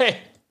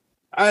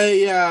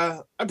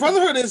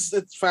Brotherhood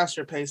it's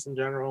faster paced in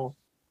general.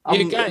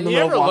 You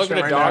ever look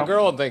at a dog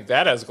girl and think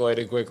that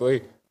escalated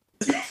quickly?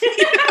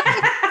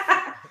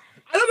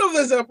 I don't know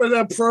if there's an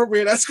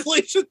appropriate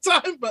escalation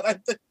time, but I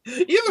think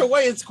either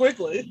way, it's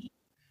quickly.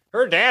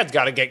 Her dad's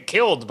got to get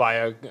killed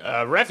by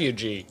a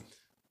refugee.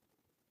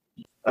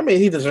 I mean,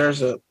 he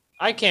deserves it.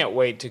 I can't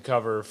wait to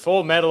cover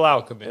Full Metal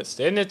Alchemist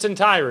in its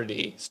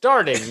entirety,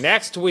 starting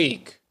next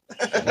week.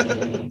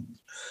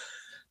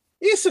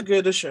 It's a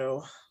good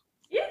show.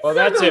 Well,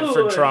 that's it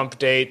for Trump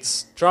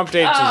dates. Trump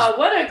dates.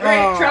 What a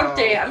great Trump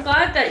date! I'm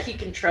glad that he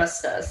can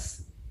trust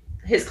us.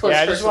 His close.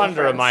 Yeah, I just wanted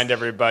to remind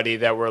everybody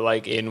that we're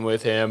like in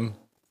with him.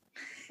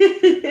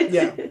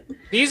 Yeah.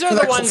 These are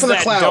the ones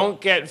that don't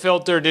get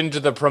filtered into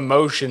the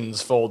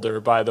promotions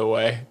folder, by the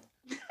way.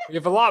 We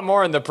have a lot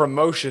more in the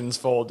promotions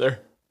folder.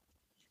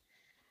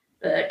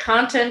 The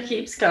content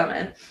keeps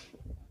coming.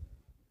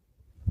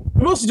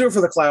 We mostly do it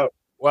for the clout.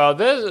 Well,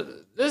 this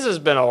has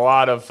been a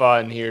lot of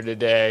fun here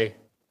today.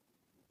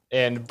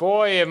 And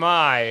boy, am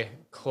I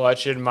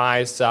clutching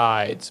my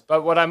sides.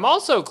 But what I'm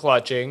also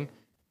clutching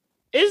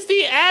is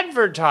the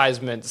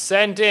advertisement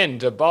sent in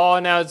to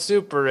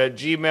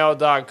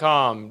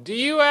ballingoutsuper@gmail.com. Do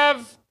you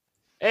have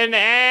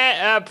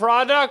a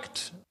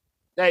product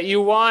that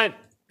you want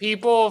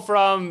people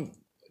from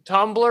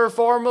Tumblr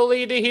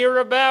formerly to hear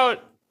about?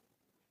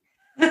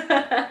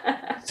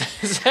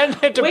 Send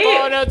it to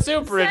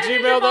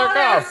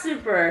ballingoutsuper@gmail.com.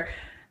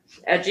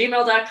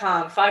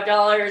 Super@gmail.com.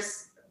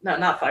 $5. No,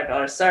 not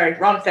 $5. Sorry,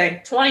 wrong thing.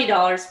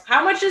 $20.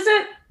 How much is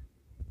it?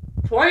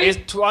 $20? It's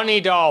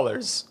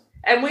 $20.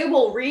 And we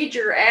will read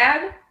your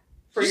ad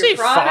for your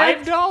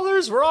product.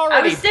 $5? We're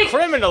already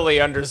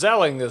criminally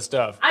underselling this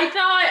stuff. I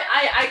thought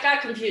I got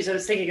confused. I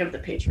was thinking of the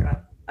Patreon.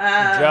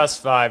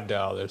 Just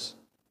 $5.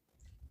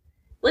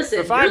 Listen,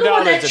 you're the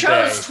one that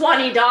chose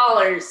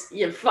 $20.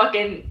 You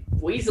fucking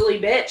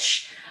weaselly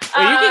bitch.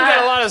 Well, you can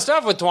get a lot of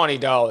stuff with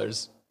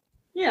 $20.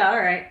 Yeah, all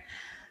right.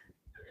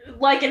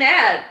 Like an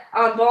ad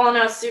on Ballin'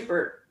 Out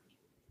Super.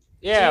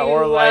 Yeah,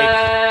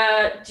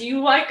 do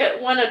you like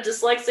it when a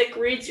dyslexic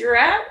reads your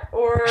ad,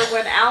 or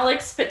when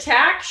Alex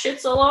Patak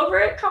shits all over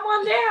it? Come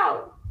on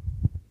down.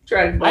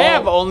 Dragon Ball. I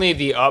have only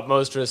the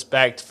utmost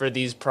respect for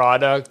these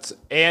products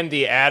and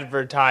the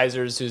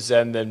advertisers who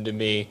send them to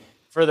me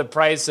for the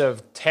price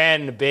of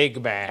 10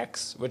 Big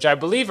Macs, which I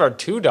believe are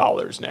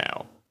 $2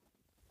 now.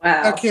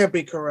 Wow, that can't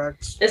be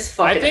correct. This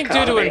fucking I think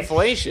economy. Due to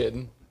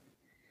inflation.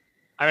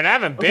 I mean, I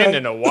haven't been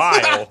in a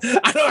while.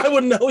 I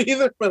wouldn't know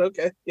either, but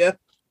okay, yeah.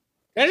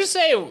 Can I just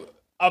say,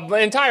 an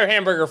entire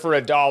hamburger for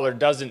 $1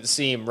 doesn't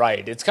seem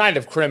right. It's kind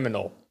of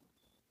criminal.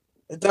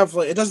 It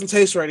doesn't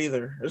taste right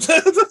either. And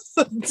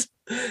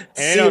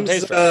it don't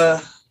taste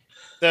right.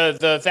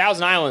 The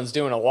Thousand Island's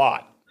doing a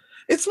lot.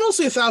 It's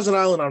mostly a Thousand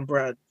Island on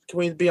bread. Can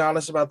we be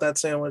honest about that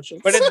sandwich?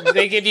 But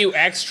they give you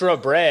extra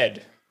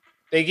bread.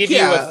 They give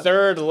you a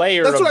third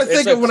layer. That's what I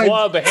think of when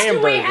club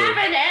hamburger. We have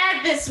an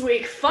ad this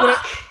week.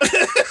 Fuck.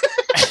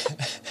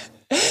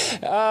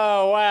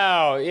 Oh,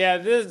 wow.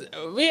 Yeah,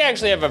 we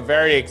actually have a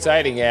very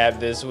exciting ad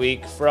this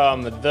week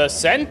from The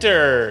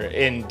Center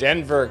in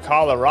Denver,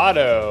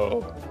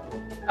 Colorado.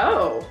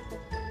 Oh,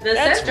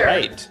 That's Center.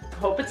 Right.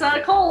 Hope it's not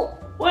a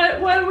cult. What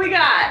do we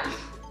got?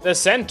 The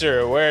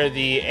Center, where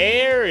the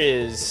air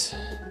is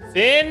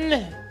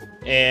thin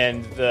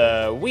and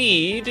the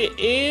weed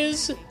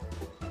is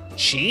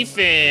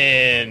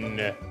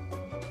chiefin'.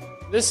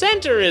 The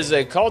Center is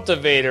a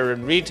cultivator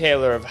and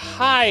retailer of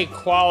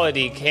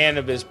high-quality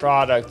cannabis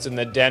products in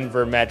the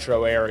Denver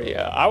metro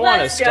area. I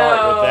want to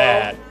start with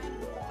that.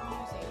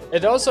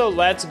 It also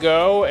Let's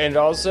Go and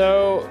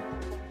also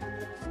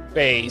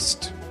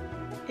Based.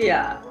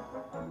 Yeah.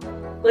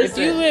 Listen. If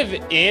you live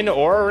in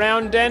or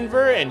around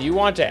Denver and you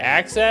want to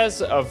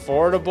access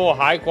affordable,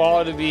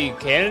 high-quality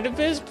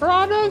cannabis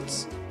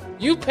products,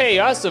 you pay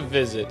us a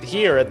visit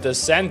here at the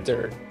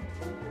Center.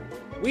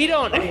 We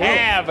don't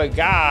have a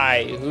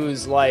guy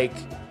who's like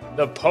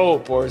the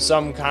Pope or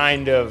some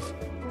kind of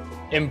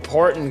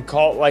important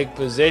cult-like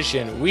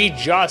position. We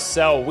just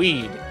sell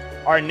weed.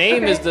 Our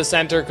name is the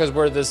Center because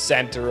we're the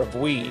center of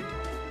weed.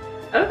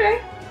 Okay.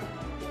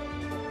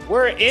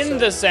 We're in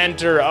the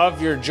center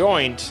of your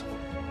joint,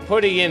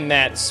 putting in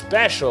that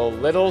special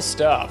little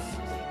stuff.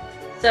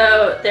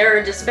 So they're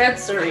a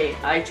dispensary,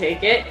 I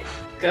take it.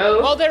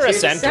 Go they're to a the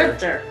center.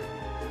 Center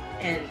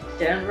in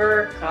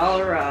Denver,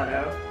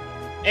 Colorado.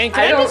 And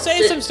can I just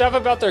say some stuff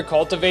about their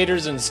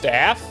cultivators and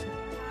staff?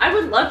 I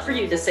would love for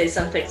you to say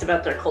some things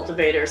about their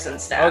cultivators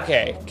and staff.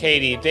 Okay,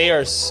 Katie, they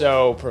are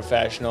so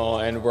professional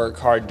and work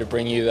hard to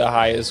bring you the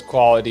highest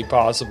quality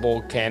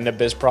possible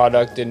cannabis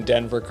product in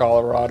Denver,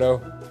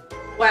 Colorado.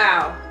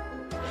 Wow.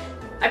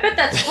 I bet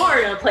that's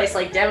hard in a place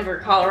like Denver,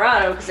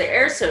 Colorado, because the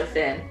air's so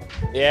thin.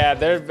 Yeah,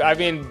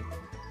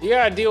 you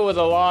gotta deal with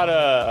a lot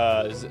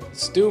of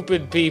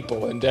stupid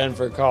people in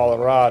Denver,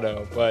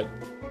 Colorado, but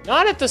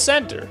not at the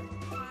Center.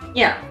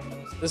 Yeah.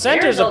 The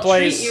Center's a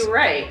place. They'll treat you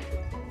right.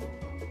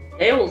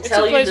 They will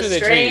tell you the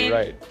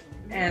strain.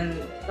 and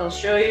they'll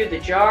show you the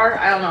jar.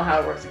 I don't know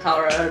how it works in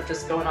Colorado,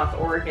 just going off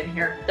Oregon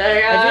here.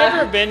 Have you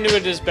ever been to a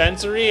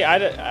dispensary?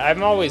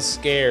 I'm always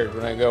scared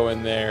when I go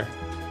in there.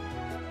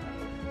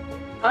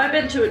 I've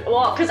been to it,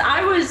 well, because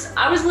I was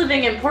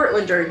living in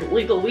Portland during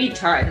legal weed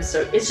times,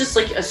 so it's just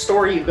like a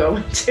store you go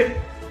into.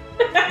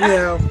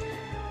 Yeah.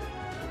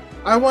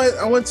 I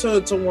went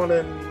to one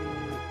in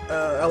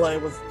LA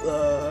with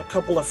a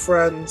couple of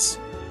friends.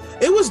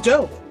 It was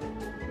dope.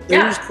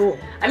 It was cool.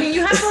 I mean,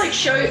 you have to like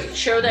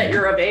show that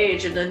you're of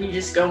age, and then you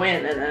just go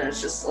in, and then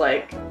it's just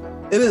like.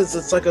 It is.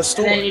 It's like a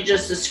store. And then you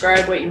just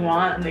describe what you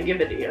want, and they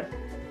give it to you.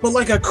 But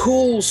like a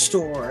cool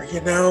store,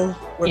 you know,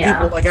 where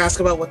people like ask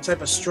about what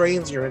type of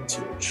strains you're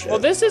into. And shit. Well,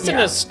 this isn't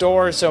a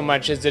store so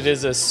much as it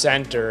is a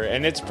center,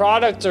 and its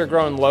products are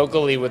grown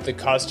locally with the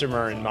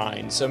customer in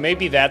mind. So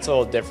maybe that's a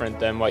little different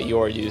than what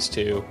you're used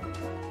to.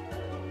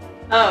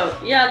 Oh,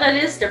 yeah, that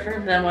is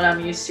different than what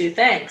I'm used to.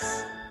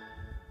 Thanks.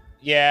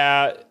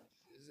 Yeah.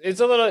 It's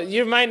a little,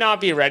 you might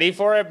not be ready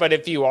for it, but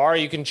if you are,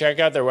 you can check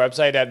out their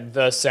website at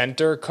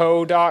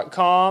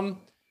thecenterco.com,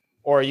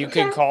 or you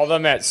could call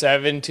them at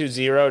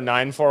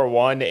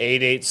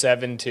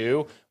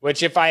 720-941-8872,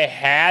 which if I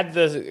had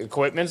the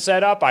equipment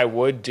set up, I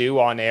would do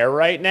on air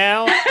right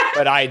now,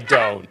 but I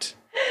don't.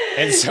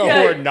 And so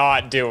we're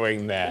not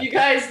doing that. You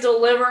guys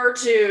deliver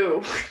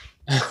to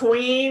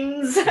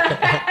Queens.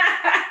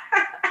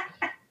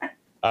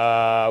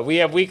 We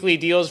have weekly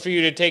deals for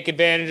you to take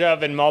advantage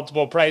of in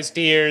multiple price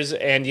tiers,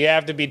 and you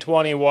have to be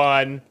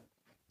 21.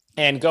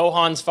 And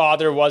Gohan's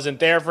father wasn't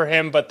there for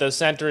him, but the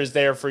center is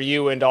there for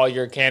you and all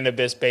your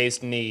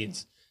cannabis-based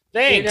needs.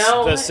 Thanks,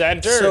 the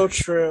center. So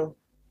true.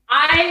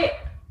 I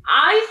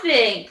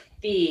think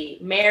the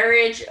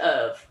marriage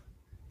of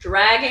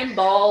Dragon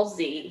Ball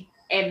Z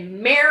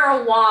and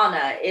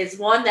marijuana is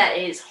one that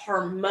is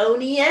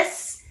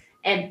harmonious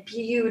and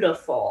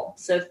beautiful.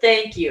 So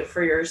thank you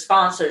for your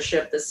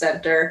sponsorship, the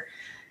center.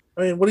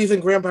 I mean, what do you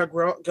think Grandpa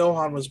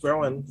Gohan was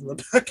growing in the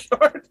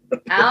backyard?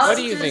 What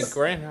do you think,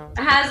 Grandpa?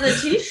 Has a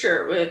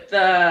T-shirt with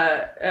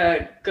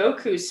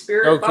Goku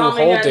spirit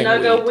bombing a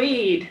nug of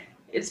weed.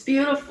 It's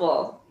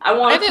beautiful.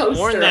 I haven't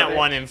worn that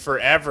one in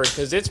forever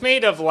because it's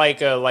made of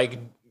like a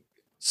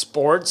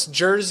sports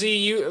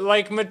jersey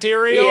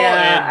material.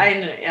 Yeah, I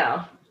know.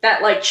 Yeah.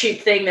 That like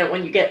cheap thing that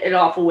when you get it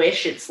off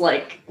Wish, it's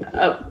like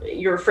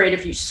you're afraid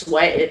if you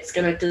sweat, it's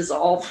gonna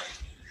dissolve.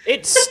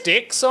 It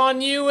sticks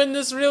on you in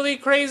this really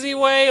crazy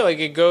way. Like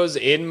it goes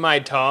in my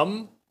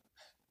tum.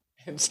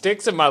 It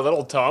sticks in my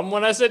little tum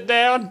when I sit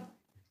down.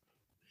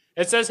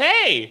 It says,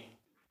 "Hey,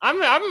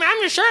 I'm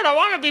your shirt. I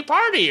want to be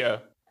part of you.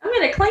 I'm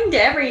gonna cling to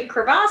every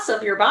crevasse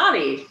of your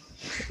body.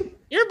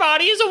 Your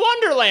body is a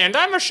wonderland.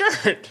 I'm a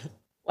shirt."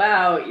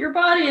 Wow, your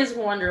body is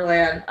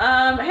Wonderland.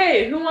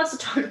 Hey, who wants to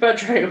talk about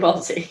Dragon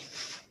Ball Z?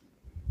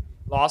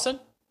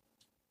 Lawson?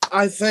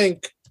 I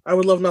think I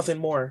would love nothing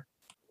more.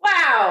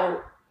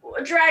 Wow,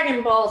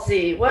 Dragon Ball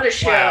Z, what a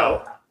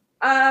show.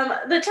 Wow.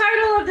 The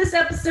title of this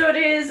episode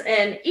is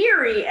An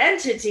Eerie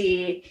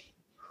Entity.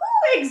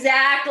 Who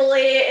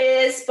exactly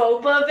is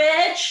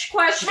Popovich?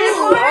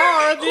 Who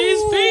are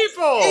these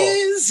people?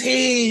 Is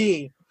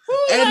he? Who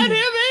let him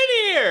in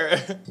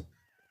here?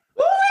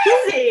 Who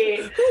is he?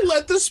 Who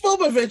let the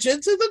Spopovich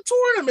into the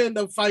tournament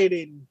of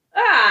fighting?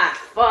 Ah,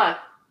 fuck.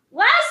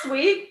 Last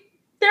week,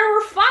 there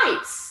were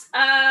fights.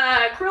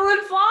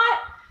 Krillin fought,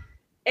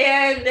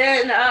 and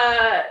then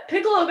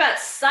Piccolo got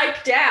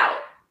psyched out.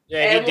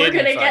 Yeah, and we're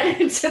going to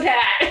get into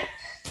that.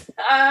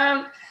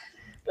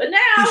 But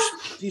now...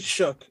 He's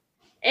shook.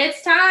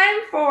 It's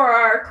time for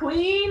our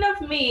Queen of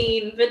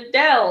Mean,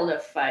 Videl, to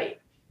fight.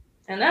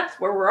 And that's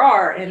where we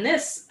are in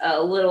this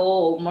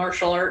little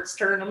martial arts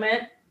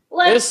tournament.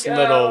 Let's go.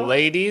 Little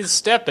lady's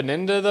stepping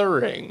into the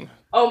ring.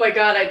 Oh my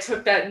god, I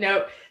took that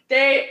note.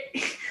 The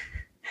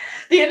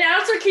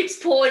announcer keeps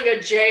pulling a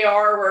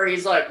JR where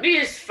he's like,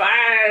 this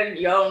fine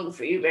young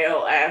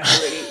female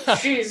athlete.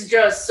 She's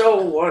just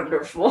so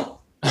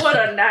wonderful. What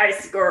a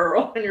nice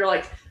girl. And you're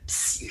like,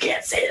 you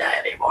can't say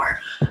that anymore.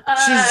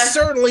 She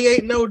certainly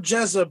ain't no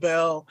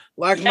Jezebel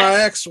like my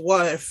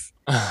ex-wife.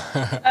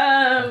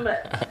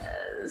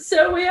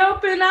 So we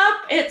open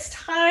up. It's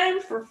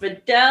time for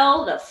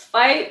Videl to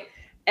fight.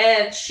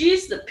 And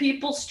she's the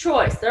people's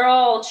choice. They're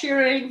all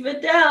cheering,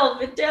 Videl,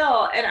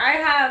 Videl. And I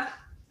have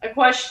a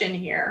question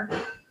here.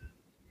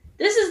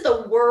 This is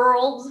the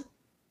World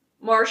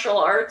Martial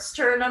Arts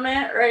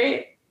Tournament,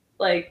 right?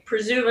 Like,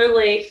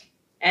 presumably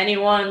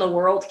anyone in the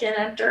world can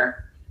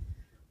enter?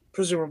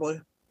 Presumably.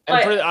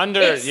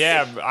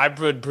 I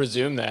would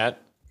presume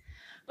that.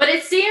 But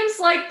it seems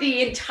like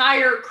the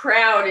entire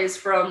crowd is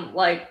from,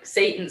 like,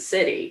 Satan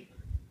City.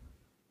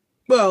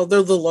 Well,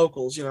 they're the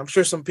locals, I'm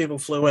sure some people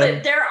flew in.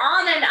 But they're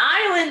on an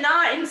island,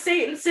 not in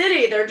Satan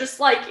City. They're just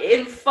like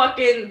in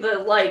fucking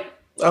the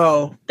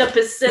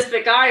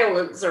Pacific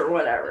Islands or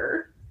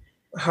whatever.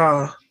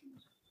 Huh.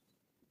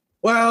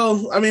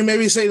 Well, I mean,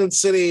 maybe Satan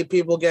City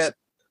people get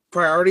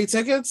priority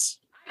tickets.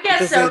 I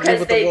guess so,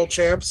 because the world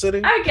champ city.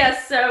 I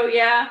guess so,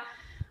 yeah.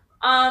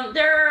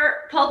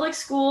 They're public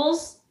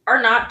schools,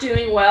 are not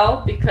doing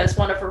well because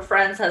one of her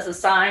friends has a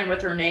sign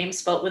with her name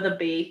spelled with a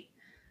B.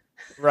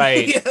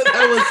 Right. Yeah,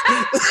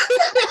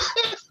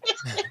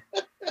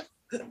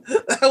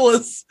 that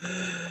was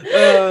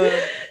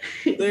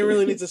they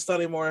really need to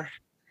study more.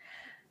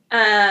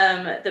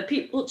 The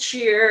people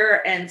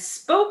cheer, and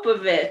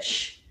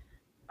Spopovich,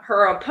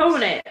 her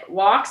opponent,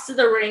 walks to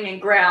the ring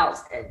and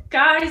growls. And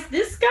guys,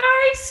 this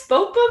guy,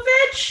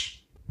 Spopovich,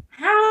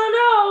 I don't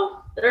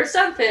know. There's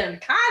something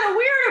kind of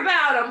weird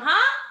about him,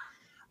 huh?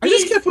 I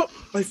just can't put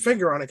my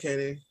finger on it,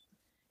 Katie.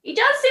 He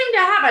does seem to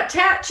have a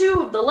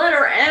tattoo of the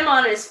letter M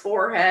on his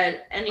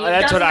forehead. And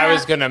that's what I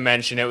was going to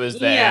mention. It was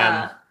the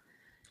M.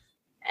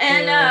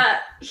 And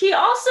he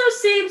also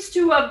seems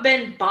to have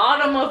been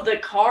bottom of the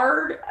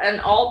card in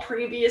all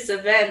previous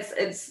events.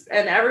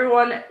 And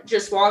everyone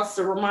just wants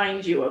to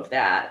remind you of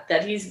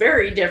that he's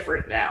very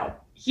different now.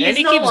 And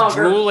he keeps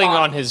drooling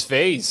on his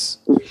face.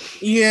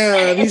 Yeah.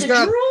 And the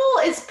drool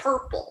is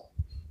purple.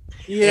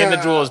 Yeah. And the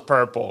drool is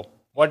purple.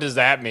 What does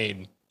that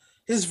mean?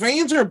 His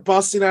veins are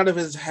busting out of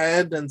his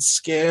head and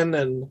skin,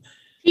 and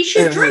he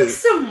should drink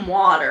some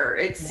water.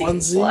 It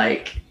seems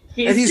like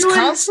he's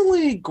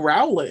constantly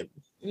growling.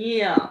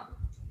 Yeah,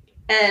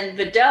 and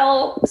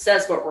Vidal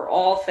says what we're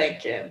all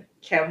thinking.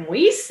 Can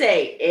we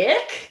say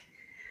ick?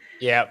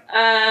 Yep.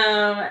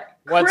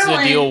 What's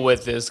the deal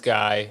with this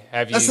guy?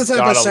 Have you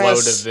got a load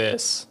of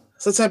this?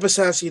 It's the type of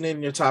sass you need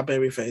in your top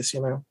baby face,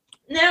 you know.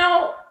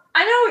 Now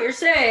I know what you're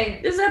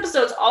saying. This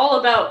episode's all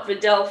about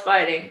Vidal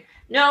fighting.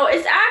 No,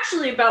 it's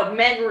actually about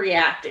men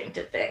reacting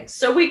to things.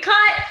 So we cut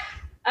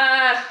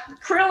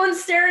Krillin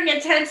staring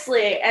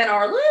intensely, and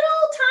our little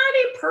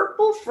tiny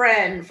purple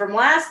friend from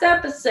last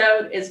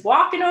episode is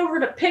walking over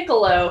to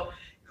Piccolo,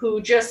 who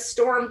just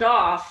stormed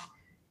off,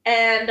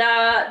 and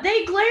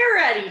they glare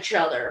at each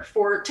other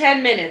for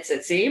 10 minutes,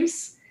 it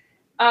seems.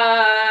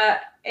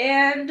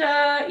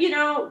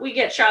 We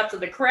get shots of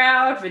the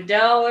crowd.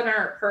 Vidal and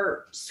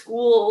her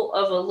school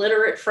of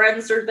illiterate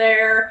friends are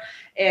there,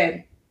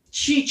 and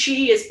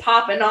Chi-Chi is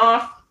popping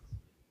off.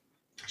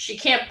 She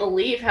can't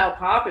believe how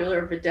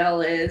popular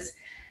Vidal is.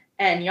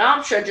 And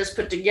Yamcha just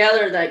put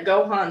together that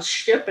Gohan's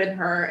shipping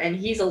her, and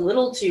he's a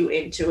little too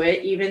into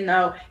it, even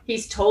though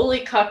he's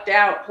totally cucked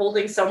out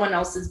holding someone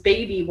else's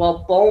baby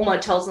while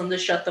Bulma tells him to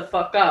shut the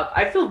fuck up.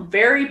 I feel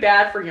very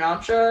bad for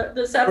Yamcha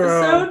this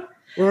episode.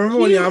 Remember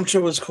when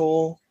Yamcha was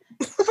cool?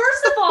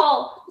 First of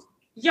all,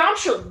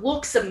 Yamcha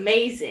looks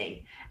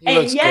amazing.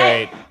 And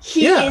yet,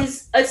 he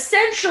is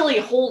essentially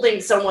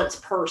holding someone's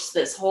purse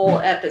this whole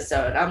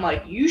episode. I'm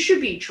like, you should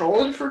be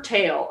trolling for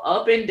tail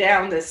up and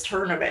down this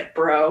tournament,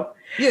 bro.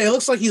 Yeah, it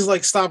looks like he's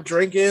like stopped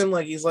drinking.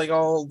 Like he's like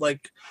all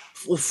like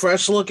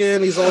fresh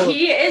looking.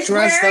 He is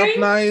dressed up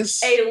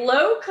nice. A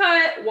low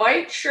cut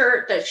white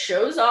shirt that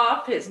shows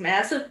off his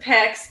massive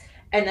pecs,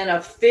 and then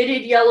a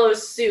fitted yellow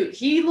suit.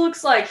 He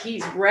looks like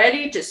he's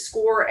ready to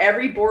score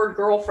every bored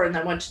girlfriend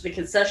that went to the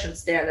concession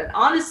stand. And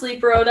honestly,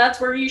 bro,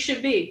 that's where you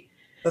should be.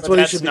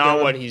 That's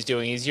not what he's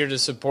doing. He's here to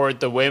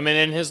support the women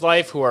in his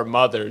life who are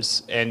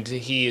mothers, and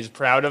he is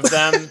proud of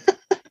them,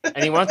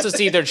 and he wants to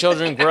see their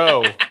children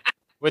grow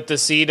with the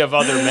seed of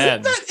other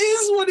men. That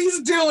is what he's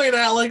doing,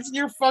 Alex.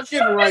 You're fucking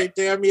right,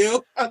 damn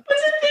you. But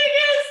the thing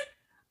is,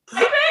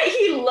 I bet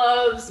he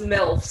loves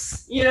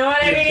MILFs. You know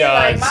what I mean?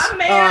 Does. Like, my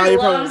man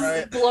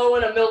loves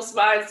blowing a MILF's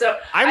mind. So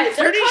I'm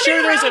pretty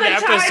sure there's an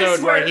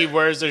episode where he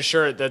wears a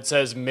shirt that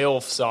says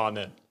MILFs on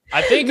it.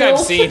 I think I've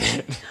seen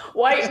it.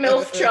 White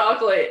MILF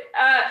chocolate.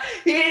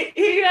 They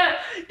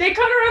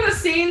cut around the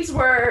scenes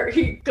where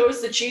he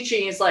goes to Chi-Chi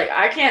and he's like,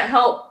 I can't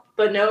help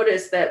but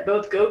notice that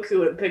both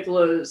Goku and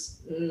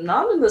Piccolo's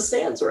not in the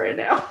stands right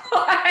now.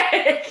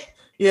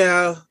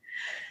 Yeah.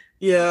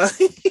 So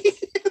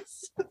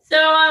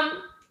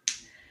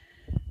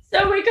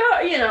we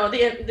go,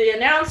 the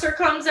announcer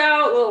comes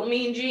out, little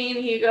Mean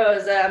Gene, he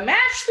goes,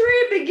 match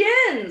 3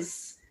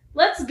 begins.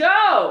 Let's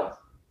go.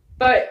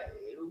 But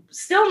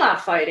still not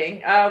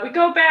fighting. We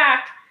go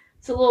back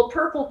to little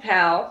purple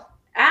pal,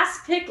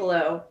 ask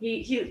Piccolo.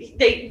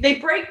 They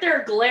break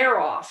their glare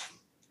off,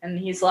 and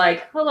he's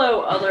like,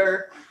 hello,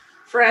 other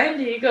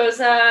friend. He goes,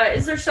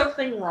 is there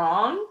something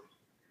wrong?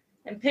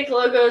 And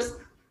Piccolo goes,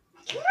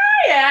 can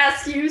I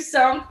ask you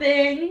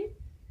something?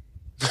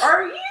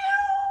 Are you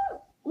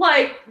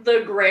like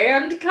the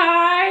Grand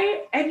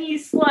Kai? And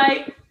he's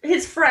like,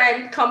 his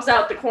friend comes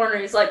out the corner.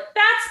 He's like,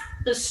 that's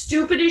the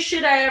stupidest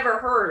shit I ever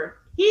heard.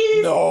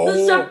 He's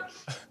the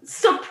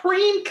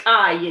Supreme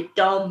Kai, you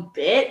dumb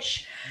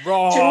bitch.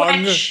 Wrong.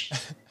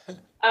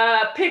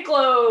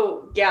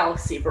 Piccolo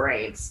Galaxy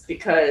Brains,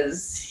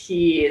 because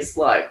he is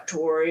like,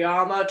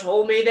 Toriyama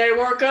told me they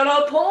weren't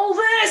gonna pull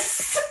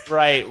this.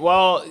 Right.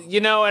 Well,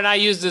 and I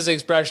use this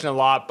expression a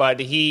lot, but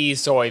he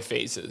soy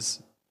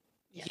faces.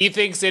 Yeah. He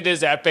thinks it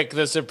is epic.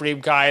 The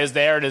Supreme Kai is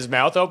there, and his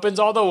mouth opens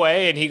all the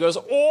way, and he goes,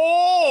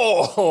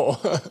 "Oh!"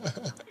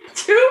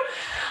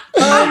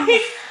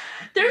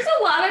 There's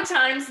a lot of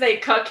times they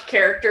cuck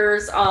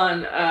characters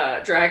on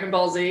Dragon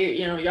Ball Z.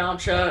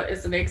 Yamcha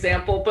is an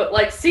example, but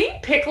like seeing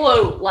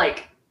Piccolo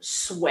like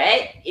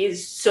sweat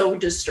is so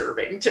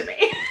disturbing to me.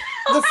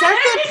 The fact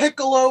that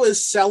Piccolo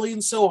is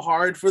selling so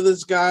hard for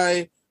this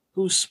guy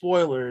who,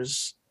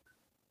 spoilers,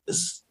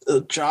 is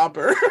a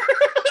jobber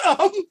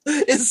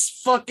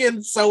is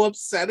fucking so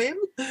upsetting.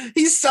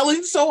 He's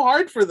selling so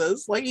hard for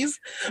this. Like he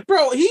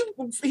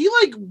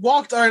like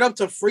walked right up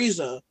to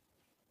Frieza,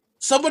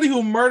 somebody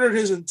who murdered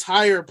his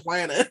entire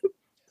planet.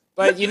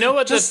 But you know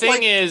what the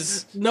thing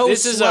is?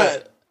 This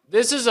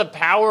is a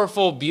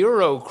powerful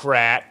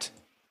bureaucrat,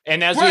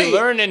 and as we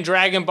learn in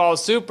Dragon Ball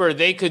Super,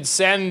 they could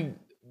send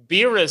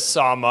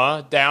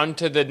Beerus-sama down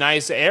to the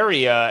nice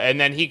area, and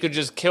then he could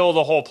just kill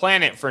the whole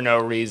planet for no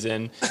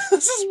reason.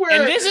 This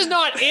is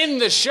not in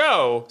the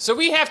show, so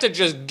we have to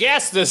just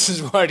guess this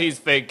is what he's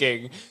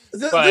thinking.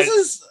 This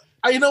is,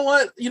 you know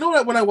what?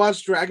 When I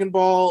watched Dragon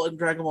Ball and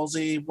Dragon Ball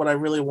Z, what I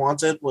really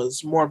wanted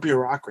was more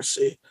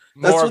bureaucracy.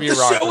 More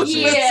bureaucracy.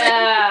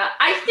 Yeah,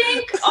 I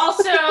think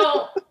also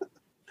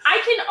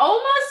I can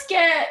almost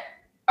get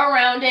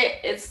around it.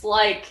 It's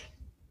like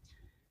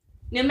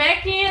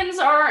Namekians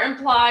are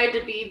implied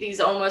to be these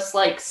almost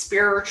like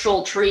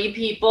spiritual tree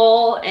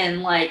people,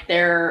 and like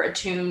they're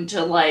attuned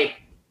to like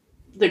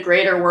the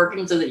greater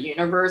workings of the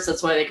universe.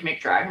 That's why they can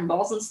make Dragon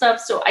Balls and stuff.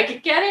 So I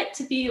could get it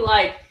to be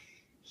like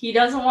he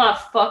doesn't want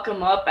to fuck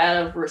them up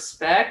out of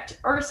respect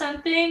or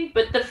something.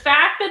 But the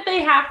fact that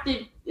they have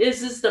to,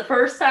 this is the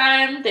first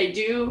time they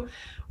do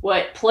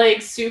what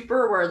plagues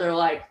Super, where they're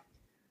like,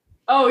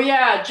 oh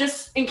yeah,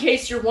 just in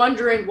case you're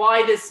wondering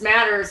why this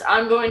matters,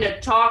 I'm going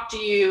to talk to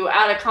you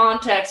out of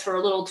context for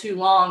a little too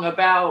long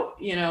about,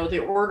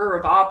 the order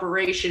of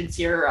operations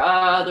here.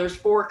 There's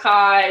 4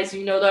 Kais,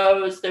 you know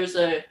those. There's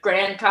a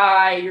Grand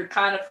Kai, you're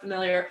kind of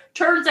familiar.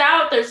 Turns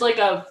out there's like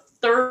a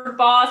third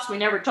boss we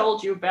never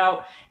told you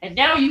about, and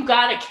now you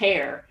gotta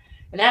care.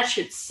 And that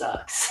shit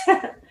sucks.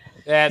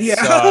 That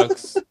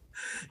sucks.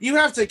 You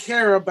have to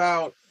care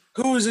about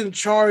who's in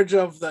charge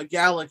of the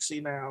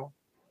galaxy now.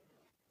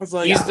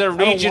 Like, he's the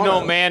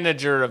regional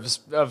manager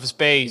of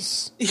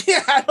space.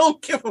 Yeah, I don't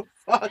give a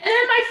fuck. And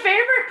then my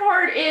favorite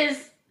part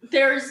is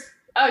there's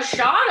a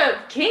shot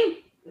of King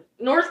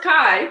North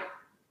Kai,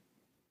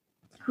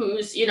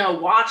 who's,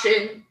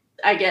 watching,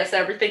 I guess,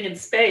 everything in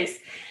space.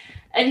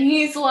 And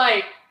he's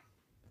like,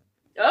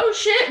 oh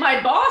shit,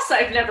 my boss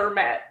I've never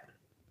met.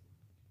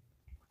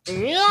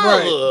 Yeah.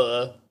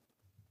 Right.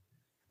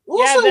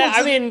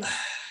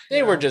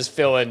 They were just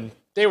filling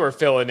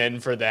in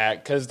for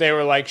that because they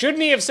were like,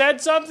 shouldn't he have said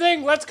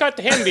something? Let's cut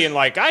to him being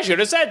like, I should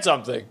have said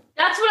something.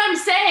 That's what I'm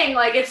saying.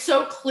 Like, it's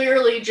so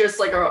clearly just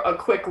like a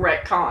quick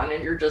retcon,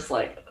 and you're just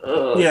like,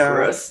 ugh,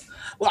 gross.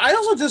 Well, I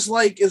also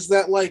dislike is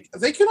that like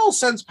they can all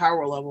sense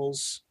power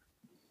levels,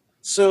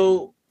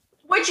 so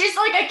which is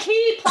like a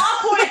key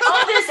plot point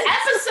of this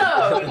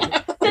episode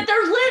that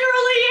they're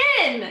literally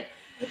in.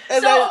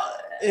 And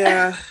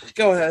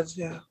go ahead.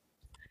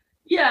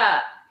 Yeah,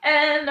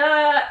 and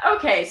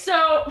okay,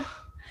 so.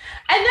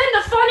 And then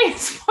the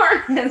funniest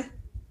part is,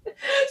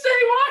 so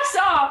he walks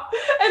off,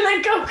 and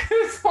then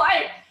Goku's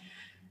like,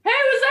 hey,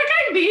 was that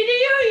guy mean to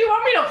you? You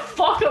want me to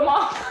fuck him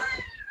up?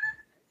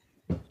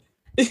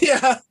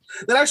 Yeah,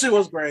 that actually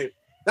was great.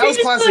 That was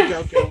classic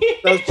Goku.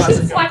 That was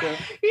classic Goku. He's like,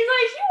 you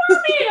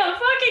want me to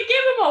fucking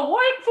give him a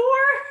what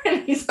for?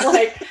 And he's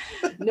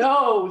like,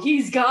 no,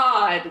 he's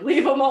God.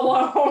 Leave him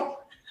alone.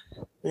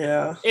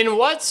 Yeah. In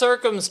what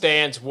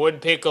circumstance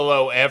would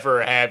Piccolo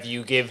ever have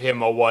you give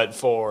him a what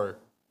for?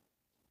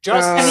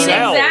 Just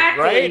sell,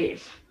 exactly.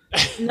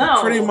 Right?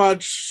 No. Pretty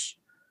much.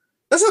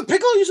 That's what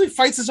Piccolo usually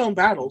fights his own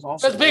battles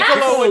also. Because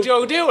Piccolo would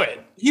go do it.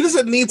 He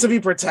doesn't need to be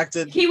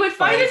protected. He would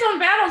fight his own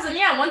battles, and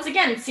once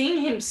again,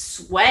 seeing him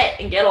sweat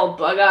and get all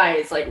bug-eyed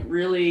is like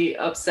really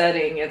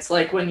upsetting. It's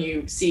like when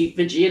you see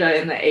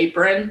Vegeta in the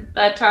apron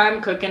that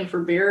time cooking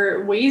for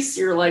beer Whis,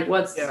 you're like,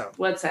 what's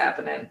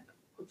happening?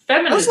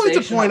 Feminization. I also like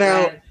to point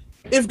out,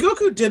 if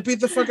Goku did beat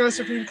the fuck out of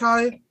Supreme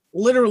Kai,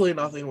 literally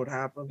nothing would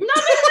happen. Nothing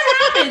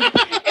would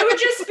happen. It would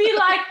just be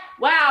like,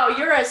 wow,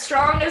 you're as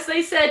strong as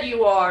they said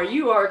you are.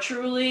 You are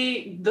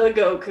truly the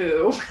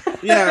Goku.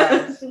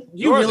 Yeah,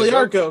 you really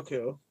are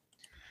Goku.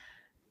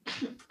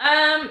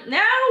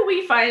 Now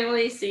we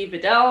finally see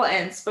Videl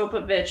and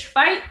Spopovich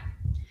fight.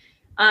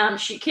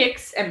 She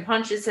kicks and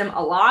punches him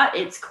a lot.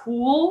 It's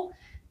cool.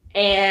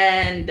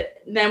 And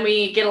then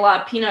we get a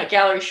lot of peanut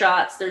gallery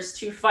shots. There's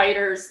 2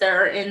 fighters that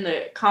are in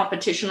the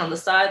competition on the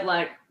side,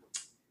 like,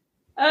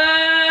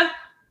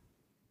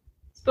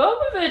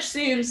 Spopovich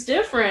seems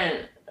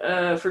different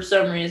for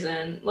some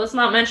reason. Let's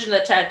not mention the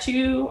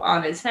tattoo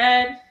on his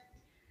head.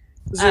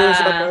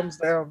 Thumbs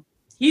down.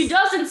 He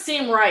doesn't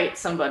seem right,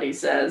 somebody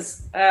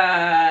says.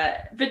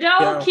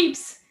 Videl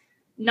keeps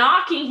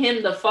knocking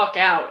him the fuck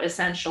out,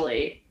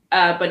 essentially.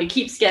 But he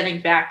keeps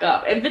getting back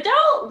up. And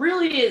Videl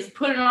really is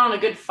putting on a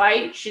good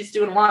fight. She's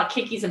doing a lot of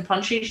kickies and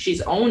punchies.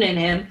 She's owning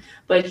him.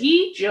 But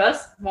he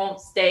just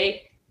won't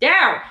stay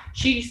down.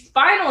 She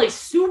finally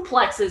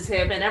suplexes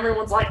him, and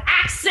everyone's like,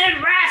 accent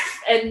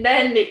ref! And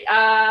then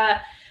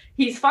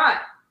he's fine.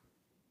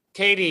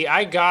 Katie,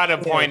 I gotta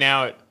point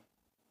out,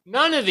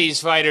 none of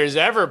these fighters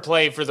ever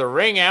play for the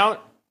ring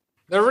out.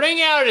 The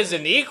ring out is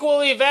an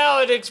equally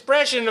valid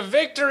expression of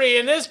victory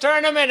in this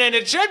tournament, and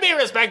it should be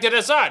respected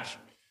as such.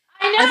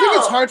 I know. I think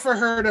it's hard for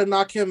her to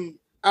knock him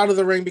out of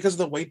the ring because of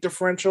the weight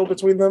differential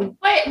between them.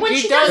 But when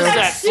she does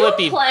that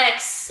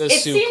suplex, it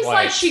seems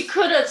like she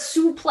could have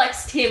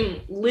suplexed him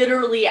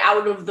literally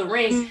out of the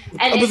ring.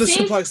 And with the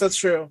suplex, that's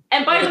true.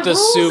 And by the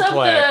rules of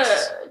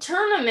the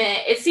tournament,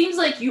 it seems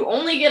like you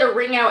only get a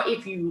ring out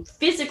if you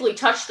physically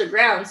touch the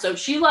ground. So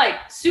she like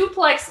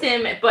suplexed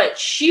him, but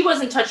she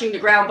wasn't touching the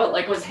ground, but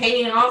like was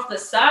hanging off the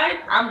side.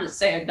 I'm just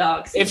saying,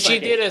 dog. If she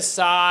did a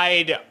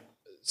side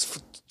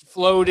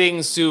floating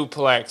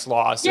suplex,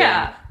 Lawson.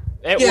 Yeah.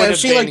 It would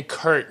have been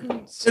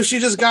curtains. If she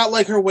just got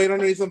like her weight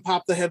underneath and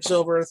popped the hips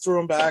over and threw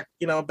him back,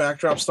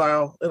 backdrop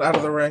style and out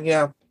of the ring.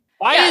 Yeah.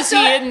 Why is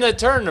he in the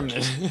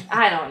tournament?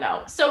 I don't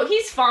know. So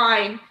he's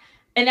fine.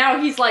 And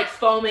now he's like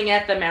foaming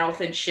at the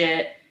mouth and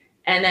shit.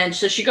 And then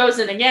so she goes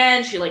in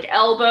again. She like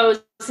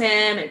elbows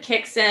him and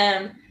kicks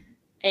him.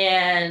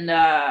 And,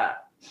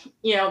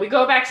 we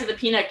go back to the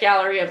peanut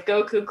gallery of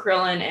Goku,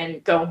 Krillin,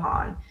 and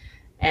Gohan.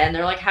 And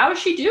they're like, how is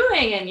she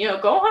doing? And,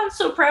 Gohan's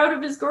so proud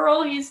of his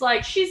girl. He's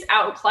like, she's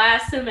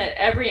outclassed him at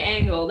every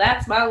angle.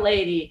 That's my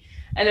lady.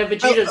 And then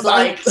Vegeta's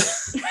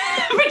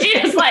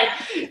Vegeta's like,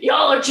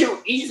 y'all are too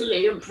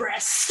easily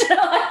impressed.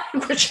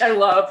 Which I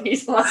love.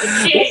 He's like,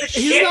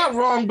 he's not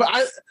wrong, but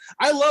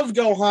I love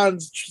Gohan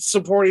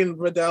supporting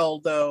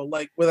Videl, though,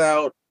 like,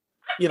 without,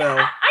 I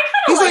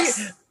kind of like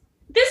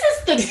this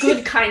is the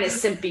good kind of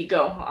simpy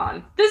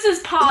Gohan. This is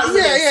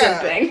positive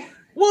simping.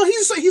 Well,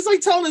 he's like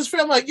telling his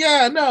family, like,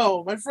 yeah,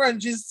 no, my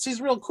friend, she's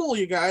real cool,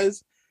 you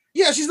guys.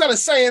 Yeah, she's not a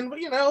Saiyan, but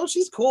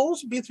she's cool.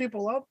 She beats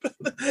people up.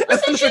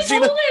 Listen, she's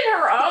holding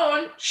her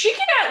own. She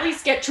can at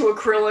least get to a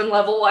Krillin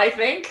level, I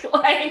think.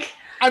 Like,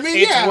 I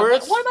mean,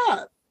 why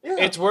not? Yeah.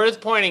 It's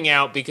worth pointing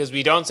out, because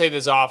we don't say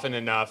this often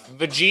enough,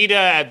 Vegeta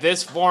at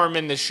this form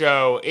in the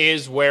show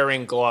is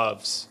wearing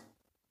gloves.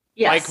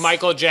 Yes. Like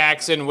Michael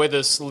Jackson with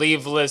a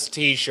sleeveless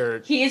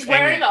t-shirt. He is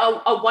wearing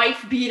a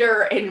wife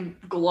beater and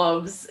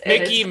gloves.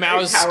 Mickey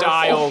Mouse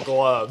style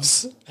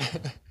gloves.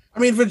 I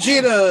mean,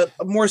 Vegeta,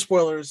 more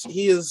spoilers,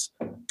 he is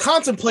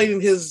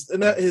contemplating his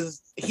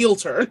heel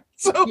turn.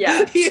 So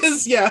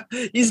he's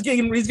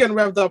getting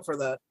revved up for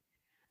that.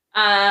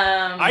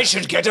 I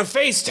should get a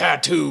face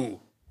tattoo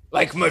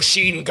like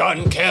Machine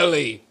Gun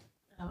Kelly.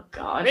 Oh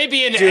God.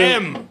 Maybe an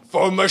M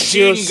for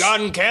Machine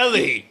Gun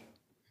Kelly.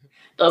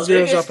 The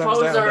biggest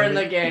poser in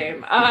the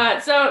game.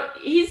 So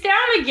he's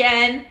down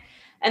again,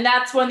 and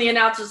that's when the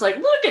announcer's like,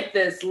 look at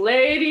this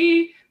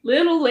lady,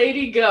 little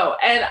lady go.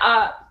 And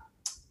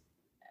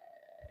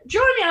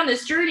join me on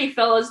this journey,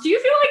 fellas. Do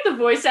you feel like the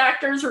voice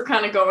actors were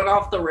kind of going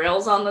off the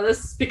rails on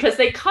this? Because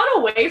they cut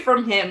away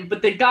from him,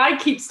 but the guy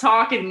keeps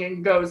talking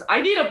and goes,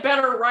 I need a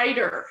better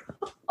writer.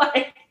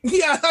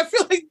 Yeah, I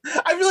feel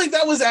like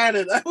that was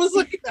added. That was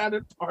like an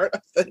added part, I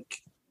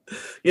think.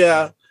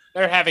 Yeah.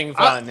 They're having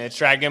fun. It's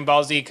Dragon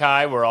Ball Z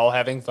Kai. We're all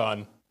having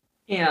fun.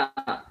 Yeah.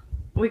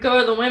 We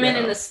go to the women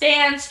in the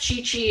stands.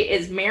 Chi-Chi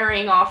is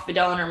marrying off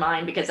Videl in her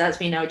mind because, as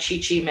we know,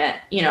 Chi-Chi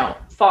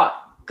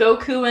fought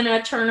Goku in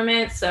a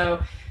tournament.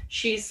 So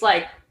she's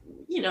like,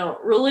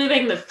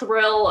 reliving the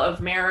thrill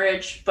of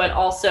marriage, but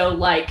also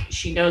like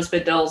she knows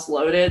Videl's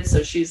loaded.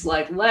 So she's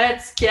like,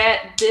 let's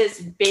get this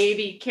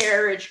baby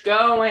carriage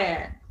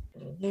going.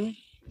 Mm-hmm.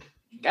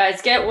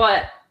 Guys, get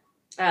what?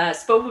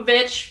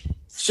 Spopovich,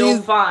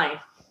 still fine.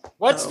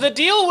 What's the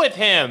deal with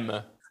him?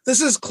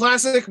 This is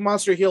classic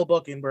monster heel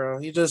booking, bro.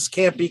 He just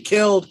can't be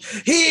killed.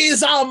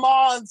 He's a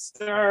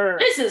monster.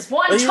 This is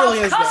one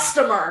tough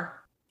customer.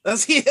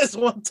 He is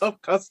one tough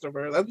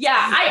customer.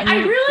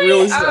 I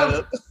really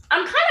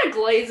I'm kind of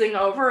glazing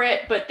over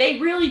it, but they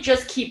really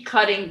just keep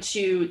cutting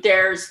to,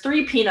 there's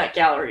 3 peanut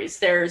galleries.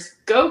 There's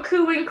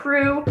Goku and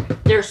crew,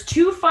 there's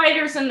 2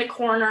 fighters in the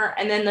corner,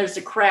 and then there's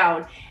the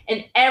crowd.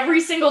 And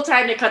every single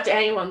time they cut to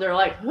anyone, they're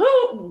like,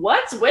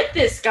 what's with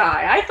this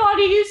guy? I thought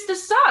he used to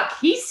suck.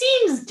 He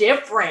seems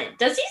different.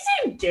 Does he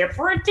seem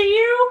different to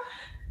you?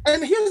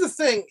 And here's the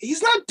thing.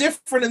 He's not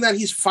different in that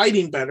he's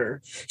fighting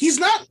better. He's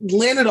not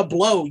landed a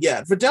blow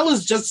yet. Videl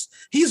is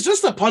he's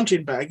just a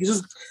punching bag. He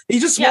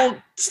just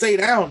won't stay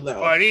down, though.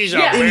 But he's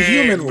a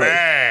big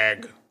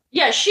bag.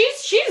 Yeah,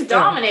 she's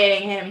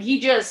dominating him. He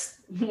just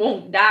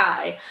won't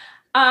die.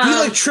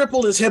 He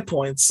tripled his hit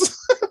points.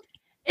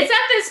 It's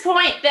at this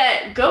point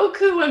that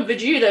Goku and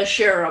Vegeta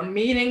share a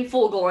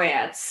meaningful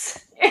glance.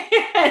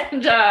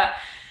 And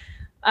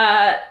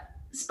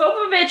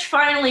Spopovich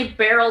finally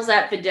barrels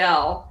at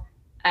Videl.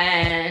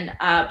 And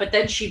but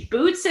then she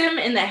boots him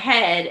in the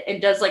head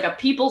and does like a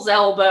people's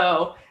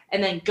elbow,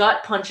 and then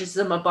gut punches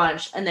him a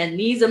bunch, and then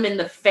knees him in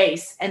the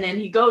face, and then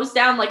he goes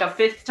down like a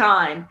 5th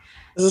time.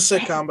 It's a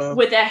sick combo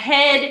with a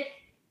head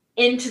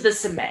into the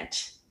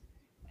cement,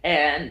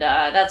 and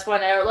that's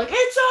when they're like,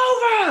 "It's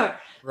over.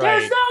 Right.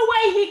 There's no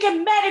way he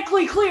can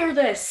medically clear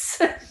this."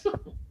 They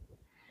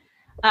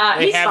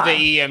have fine.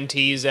 The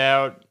EMTs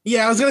out.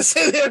 Yeah, I was gonna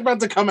say they're about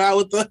to come out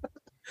with the.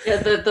 Yeah,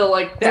 the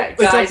like that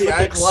guys with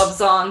the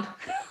gloves on.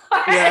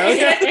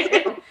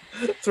 Yeah.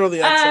 Throw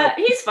the X out.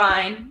 He's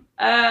fine.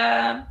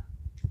 And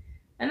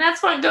And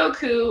that's when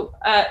Goku,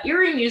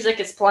 eerie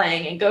music is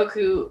playing, and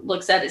Goku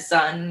looks at his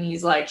son, and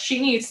he's like,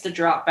 she needs to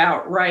drop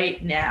out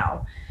right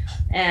now.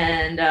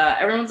 And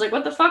everyone's like,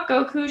 what the fuck,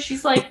 Goku?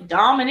 She's like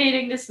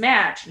dominating this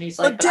match. And he's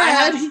like, but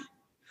Dad,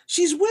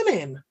 she's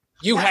winning.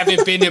 You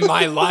haven't been in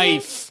my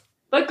life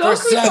but for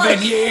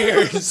 7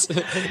 years.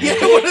 Yeah,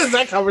 what is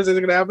that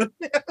conversation gonna happen?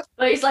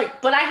 But he's like,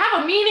 but I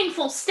have a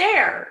meaningful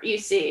stare, you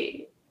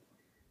see.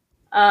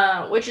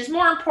 Which is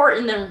more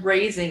important than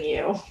raising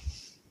you.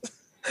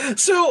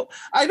 So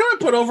I know I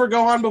put over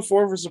Gohan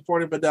before for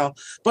supporting Videl,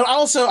 but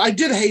also I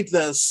did hate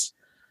this.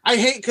 I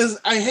hate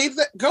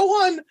that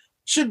Gohan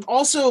should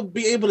also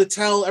be able to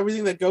tell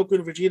everything that Goku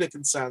and Vegeta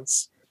can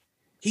sense.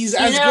 He's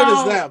as good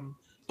as them,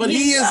 but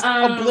he is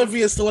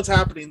oblivious to what's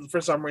happening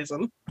for some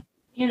reason.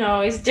 You know,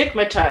 he's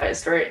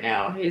dickmatized right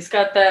now. He's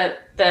got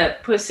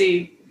that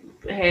pussy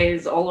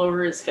haze all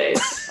over his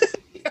face.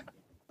 Yeah.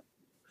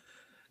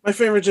 My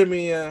favorite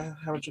Jimmy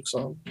Hamajuk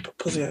song,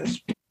 Pussy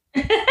Haze.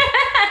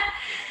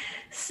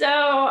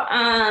 So,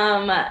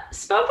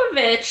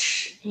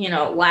 Spopovich,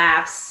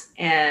 laughs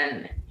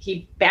and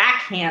he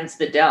backhands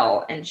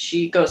Videl and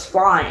she goes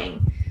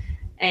flying.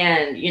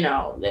 And,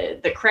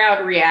 the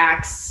crowd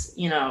reacts,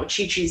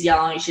 Chi-Chi's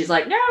yelling. She's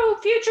like, no,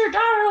 future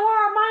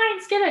daughter-in-law of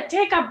mine's gonna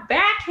take a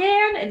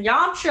backhand. And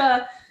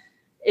Yamcha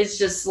is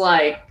just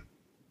like,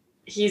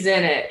 he's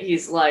in it.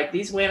 He's like,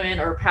 these women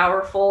are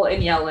powerful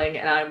and yelling,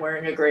 and I'm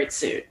wearing a great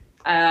suit.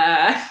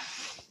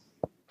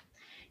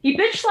 He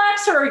bitch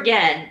slaps her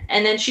again,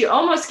 and then she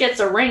almost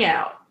gets a ring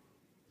out.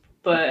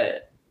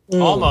 But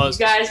almost.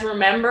 You guys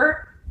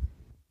remember?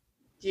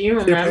 Do you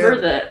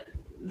remember that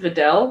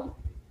Videl?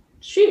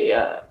 She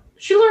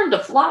learned to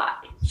fly.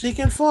 She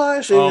can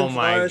fly. Oh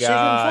my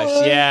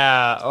gosh!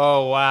 Yeah.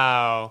 Oh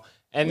wow!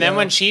 And then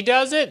when she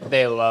does it,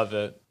 they love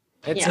it.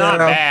 It's not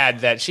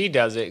bad that she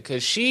does it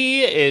because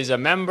she is a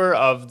member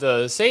of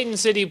the Satan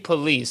City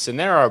Police, and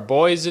there are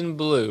boys in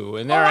blue,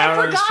 and they're out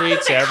on the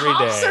streets every day.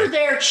 Cops are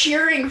there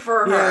cheering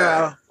for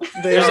her.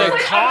 Yeah, there's a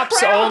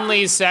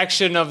cops-only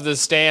section of the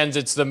stands.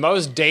 It's the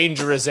most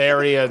dangerous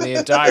area in the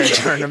entire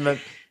tournament.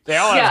 They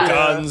all have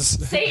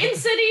guns. Satan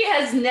City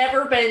has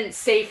never been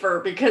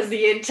safer because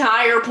the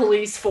entire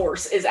police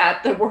force is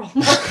at the World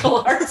Martial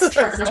Arts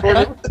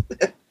Tournament.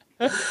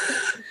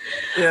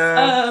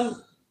 Yeah.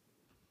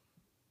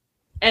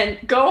 And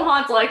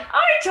Gohan's like,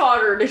 I taught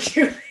her to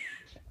do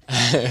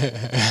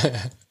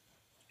that.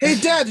 Hey,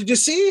 Dad, did you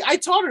see? I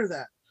taught her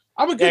that.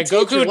 I'm a good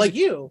teacher Goku, like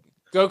you.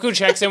 Goku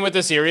checks in with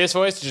a serious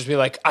voice to just be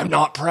like, I'm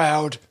not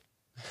proud.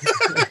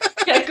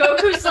 Yeah,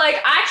 Goku's like,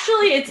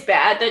 actually, it's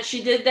bad that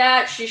she did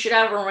that. She should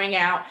have her ring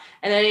out.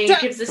 And then he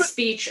gives a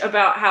speech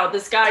about how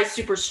this guy's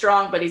super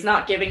strong, but he's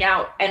not giving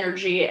out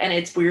energy. And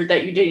it's weird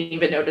that you didn't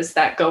even notice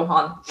that,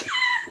 Gohan.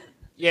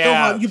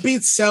 Yeah, Gohan, you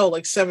beat Cell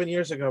like 7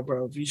 years ago,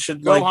 bro. You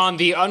should. Gohan,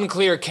 the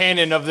unclear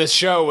canon of this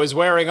show is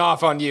wearing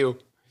off on you.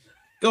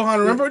 Gohan,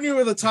 remember when you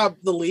were the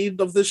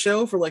lead of this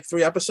show for like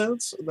 3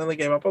 episodes, and then they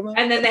gave up on that?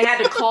 And then they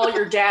had to call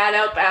your dad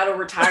up out of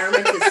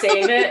retirement to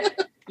save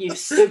it. You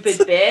stupid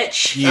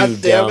bitch. You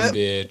dumb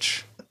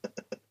bitch.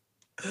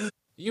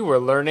 You were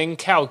learning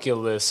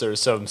calculus or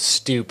some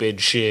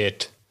stupid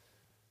shit.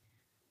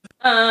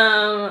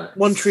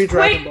 One Tree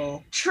Dragon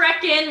Ball.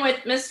 Trek in with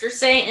Mr.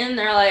 Satan.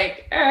 They're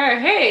like,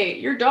 hey,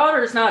 your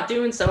daughter's not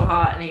doing so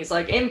hot. And he's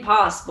like,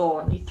 impossible.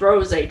 And he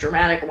throws a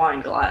dramatic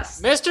wine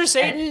glass. Mr.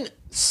 Satan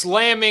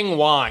slamming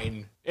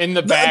wine in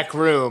the back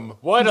room.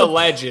 What a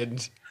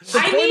legend. The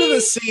point of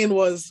the scene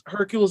was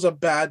Hercule's a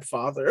bad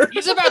father.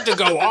 He's about to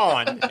go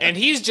on, and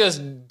he's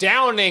just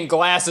downing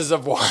glasses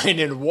of wine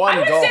in one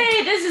gulp. I would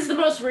say this is the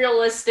most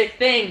realistic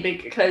thing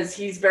because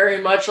he's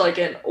very much like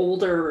an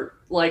older,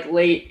 like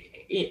late,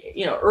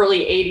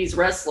 early 80s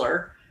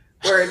wrestler,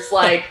 where it's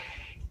like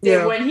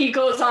when he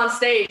goes on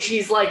stage,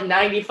 he's like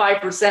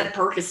 95%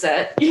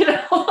 Percocet,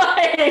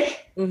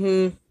 like.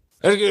 Mm-hmm.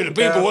 Let's give the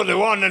people what they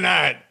want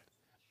tonight.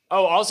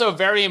 Oh, also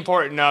very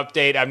important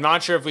update. I'm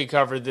not sure if we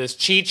covered this.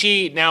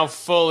 Chi-Chi now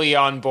fully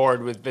on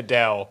board with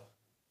Videl.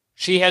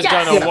 She has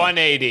done a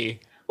 180.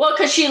 Well,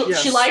 because she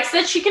likes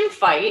that she can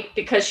fight,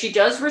 because she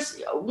does.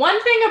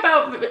 One thing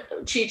about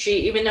Chi-Chi,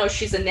 even though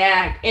she's a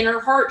nag, in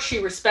her heart she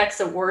respects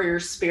a warrior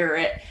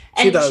spirit.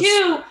 And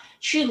two,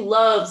 she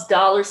loves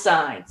dollar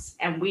signs.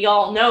 And we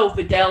all know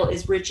Videl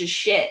is rich as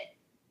shit.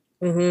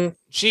 Mm-hmm.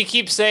 She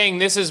keeps saying,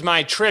 this is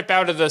my trip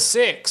out of the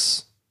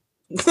 6.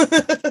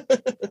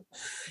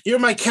 You're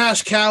my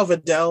cash cow,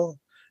 Videl,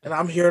 and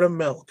I'm here to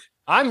milk.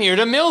 I'm here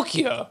to milk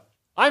you.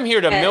 I'm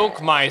here to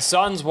milk my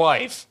son's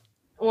wife.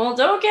 Well,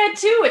 don't get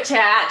too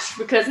attached,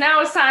 because now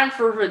it's time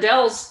for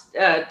Videl's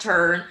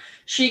turn.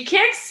 She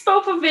kicks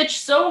Spopovich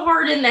so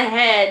hard in the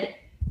head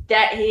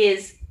that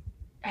his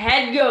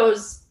head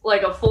goes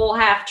like a full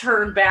half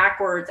turn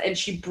backwards, and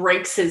she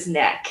breaks his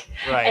neck.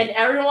 Right. And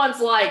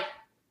everyone's like,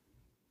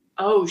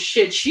 oh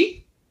shit,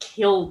 she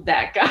killed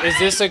that guy. Is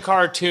this a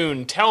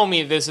cartoon? Tell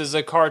me this is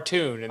a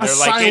cartoon. And they're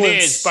like, it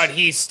is, but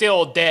he's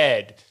still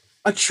dead.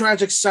 A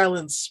tragic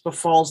silence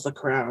befalls the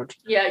crowd.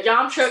 Yeah,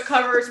 Yamcha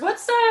covers.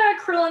 What's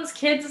Krillin's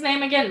kid's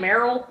name again?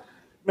 Meryl?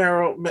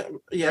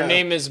 Yeah. Her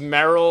name is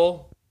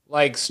Meryl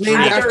Like Streep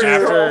After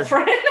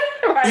girlfriend.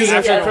 Right,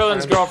 after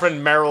Krillin's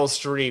girlfriend, Meryl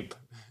Streep.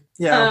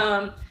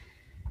 Yeah.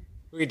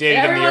 We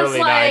dated in the early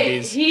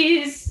 90s.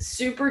 He's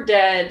super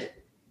dead.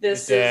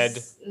 This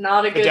is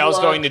not a good Adele's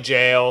look. going to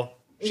jail.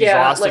 She's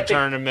lost a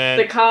tournament.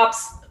 The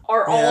cops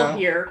are all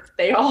here.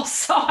 They all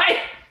saw it.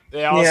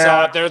 They all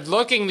saw it. They're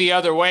looking the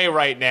other way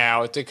right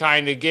now to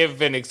kind of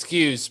give an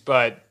excuse,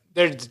 but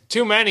there's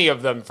too many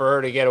of them for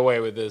her to get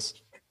away with this.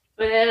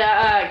 But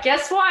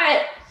guess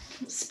what?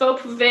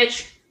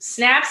 Spopovich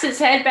snaps his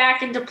head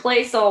back into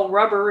place all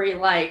rubbery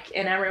like,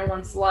 and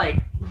everyone's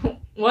like,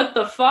 what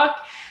the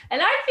fuck?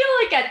 And I feel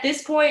like at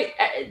this point,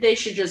 they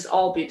should just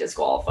all be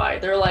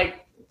disqualified. They're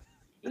like,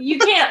 you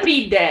can't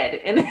be dead.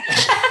 And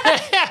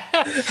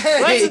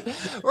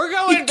we're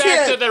going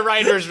back to the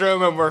writer's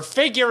room and we're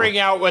figuring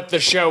out what the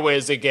show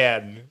is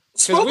again.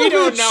 Because we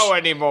don't know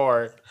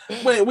anymore.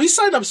 Wait, we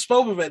signed up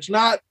Spopovich,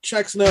 not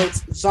Check's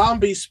Notes,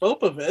 Zombie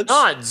Spopovich.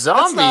 Not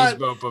Zombie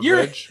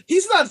Spopovich.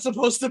 He's not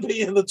supposed to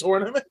be in the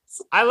tournament.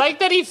 I like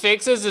that he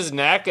fixes his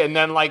neck and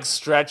then, like,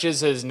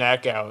 stretches his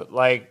neck out.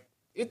 Like,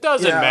 it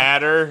doesn't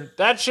matter.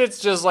 That shit's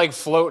just, like,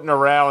 floating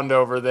around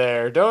over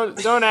there.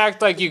 Don't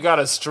act like you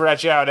gotta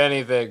stretch out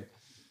anything.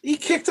 He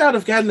kicked out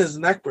of getting his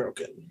neck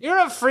broken. You're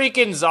a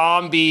freaking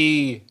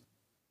zombie.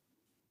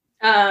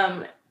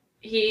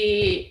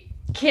 He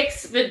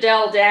kicks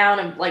Videl down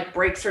and like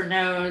breaks her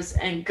nose,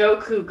 and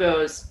Goku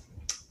goes,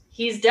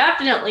 he's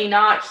definitely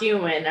not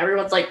human.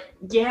 Everyone's like,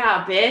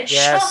 yeah, bitch.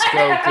 Yes,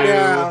 Goku.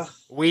 Yeah.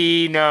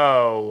 We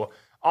know.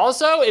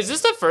 Also, is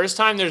this the first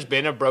time there's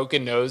been a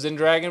broken nose in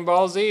Dragon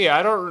Ball Z?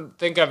 I don't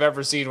think I've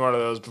ever seen one of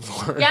those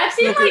before. Yeah, I've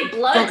seen like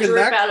blood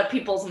drip out of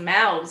people's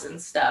mouths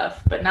and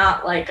stuff, but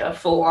not like a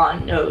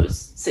full-on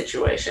nose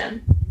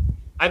situation.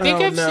 I think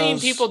I've seen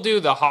people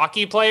do the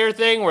hockey player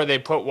thing where they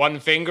put one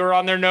finger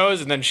on their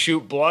nose and then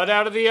shoot blood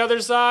out of the other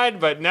side,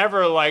 but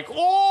never like,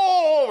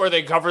 oh, where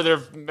they cover their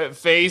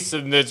face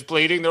and it's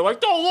bleeding. They're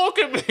like, don't look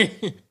at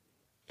me.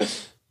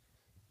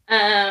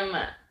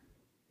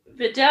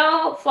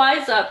 Videl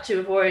flies up to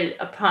avoid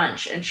a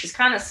punch, and she's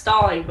kind of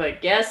stalling,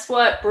 but guess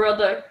what,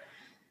 brother?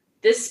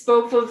 This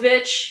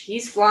Spopovich,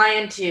 he's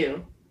flying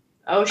too.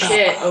 Oh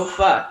shit, oh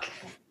fuck.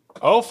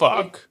 Oh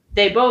fuck.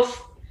 They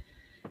both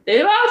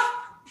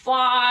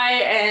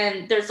fly,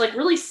 and there's like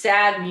really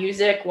sad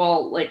music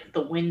while like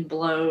the wind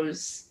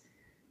blows,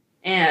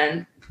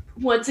 and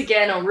once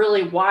again a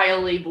really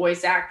wily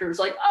voice actor is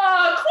like,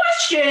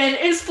 question,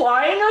 is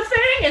flying a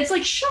thing? It's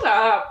like, shut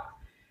up.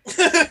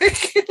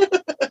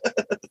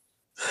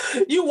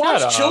 You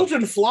watched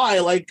children fly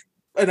like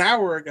an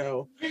hour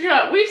ago.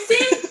 Yeah, we've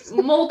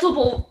seen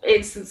multiple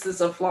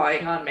instances of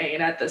flying on Maine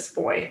at this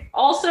point.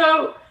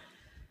 Also,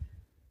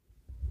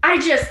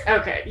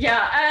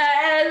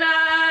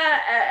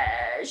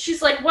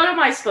 she's like, what am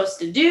I supposed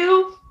to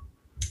do?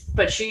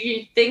 But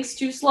she thinks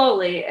too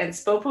slowly, and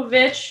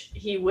Spopovich,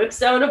 he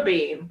whips out a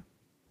beam.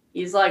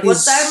 He's like,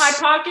 what's that in my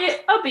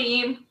pocket? A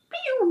beam.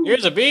 Pew!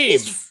 Here's a beam.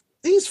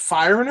 He's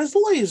firing his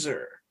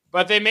laser.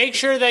 But they make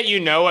sure that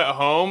you know at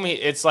home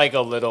it's like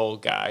a little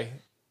guy.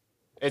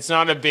 It's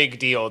not a big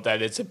deal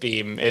that it's a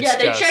beam. They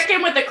check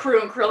in with the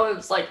crew, and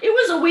Krillin's like, it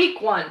was a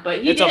weak one, but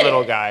it's a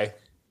little guy.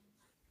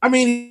 I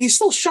mean, he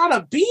still shot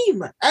a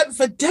beam at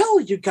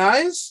Videl, you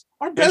guys.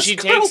 And she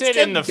takes it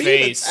in the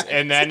face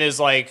and then is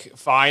like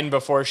fine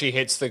before she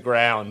hits the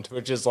ground,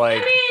 which is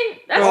like, I mean,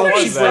 that's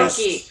pretty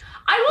funky.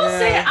 I will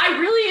say, I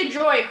really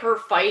enjoy her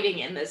fighting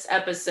in this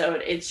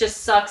episode. It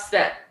just sucks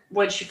that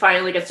when she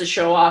finally gets to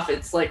show off,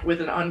 it's like with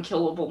an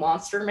unkillable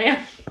monster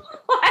man.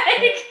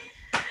 I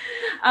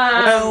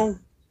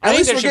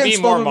think there should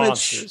be more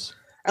monsters.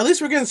 At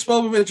least we're getting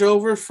Spopovich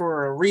over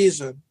for a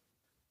reason.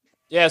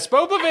 Yeah,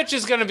 Spopovich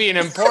is going to be an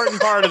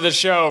important part of the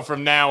show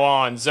from now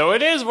on, so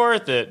it is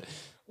worth it.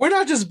 We're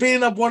not just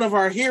beating up one of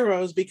our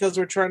heroes because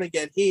we're trying to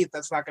get heat.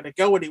 That's not going to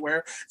go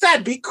anywhere.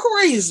 That'd be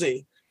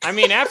crazy. I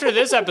mean, after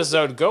this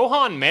episode,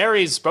 Gohan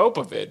marries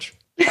Spopovich.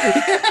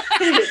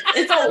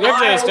 It's a we have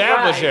to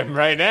establish him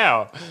right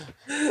now.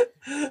 Then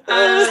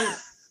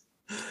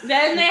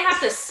they have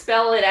to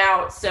spell it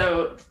out,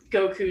 so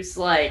Goku's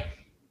like,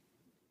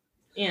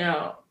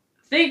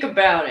 think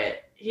about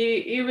it.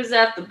 He was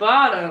at the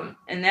bottom,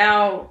 and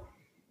now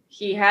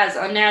he has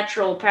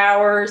unnatural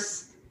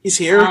powers. He's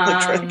here.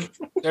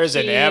 There's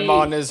an M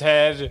on his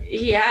head.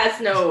 He has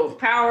no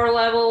power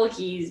level.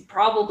 He's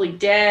probably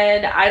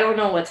dead. I don't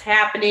know what's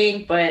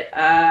happening, but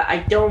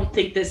I don't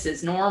think this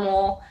is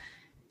normal.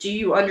 Do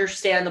you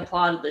understand the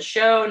plot of the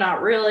show?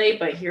 Not really,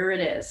 but here it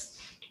is.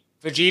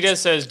 Vegeta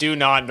says, do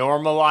not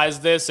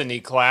normalize this, and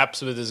he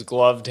claps with his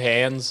gloved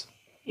hands.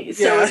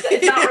 So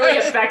it's not really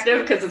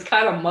effective because it's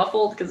kind of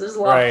muffled because there's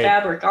a lot of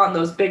fabric on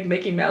those big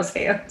Mickey Mouse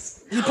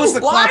hands. He puts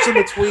the claps in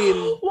between.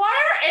 Why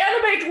are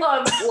anime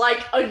gloves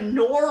like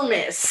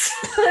enormous?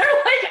 They're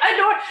like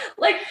enormous.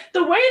 Like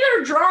the way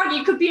they're drawn,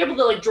 you could be able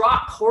to like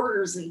drop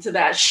quarters into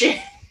that shit.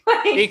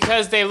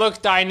 Because they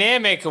look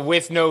dynamic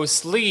with no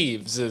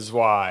sleeves is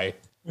why.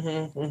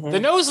 The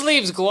no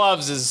sleeves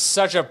gloves is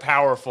such a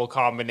powerful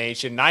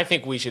combination. I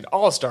think we should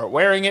all start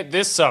wearing it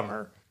this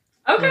summer.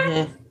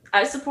 Okay.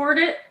 I support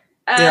it.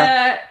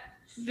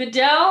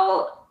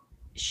 Videl,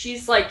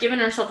 she's like giving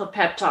herself a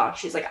pep talk.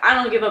 She's like, I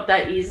don't give up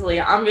that easily.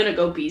 I'm going to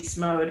go beast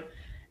mode.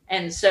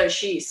 And so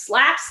she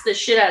slaps the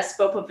shit out of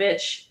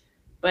Spopovich,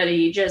 but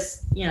he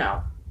just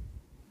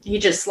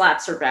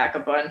slaps her back a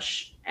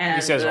bunch. And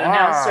he says, the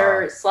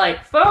announcer's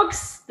like,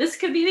 folks, this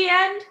could be the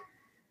end.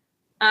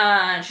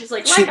 She's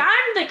like,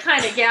 I'm the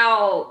kind of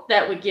gal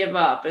that would give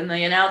up. And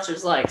the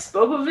announcer's like,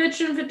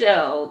 Spopovich and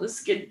Videl,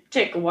 this could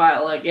take a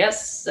while, I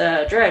guess.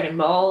 Dragon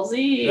Ball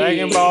Z.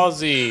 Dragon Ball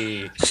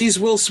Z. She's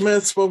Will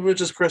Smith, Spopovich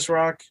is Chris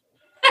Rock.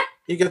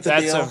 You get the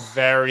deal. That's a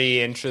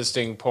very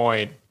interesting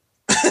point.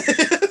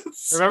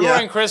 Remember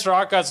when Chris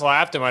Rock got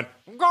slapped and went,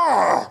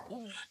 "Grr,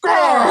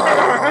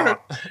 grr,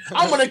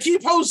 I'm going to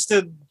keep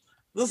hosting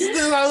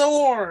the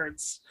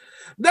awards.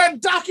 That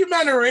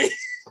documentary."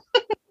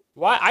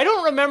 Why? I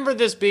don't remember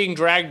this being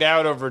dragged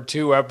out over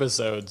 2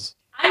 episodes.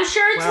 I'm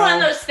sure it's one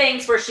of those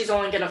things where she's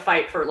only going to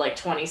fight for like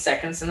 20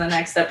 seconds in the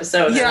next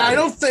episode. Yeah, I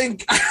don't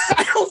think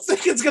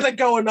it's going to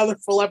go another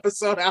full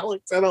episode,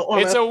 Alex. I don't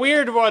want. It's a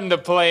weird one to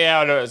play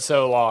out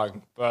so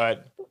long,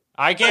 but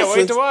I can't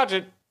wait to watch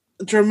it.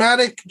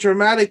 Dramatic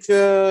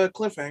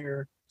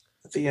cliffhanger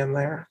at the end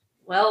there.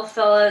 Well,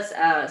 fellas,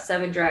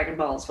 7 Dragon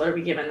Balls. What are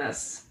we giving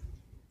this?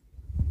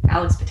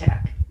 Alex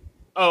Patak.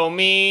 Oh,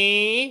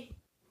 me?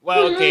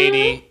 Well,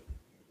 Katie.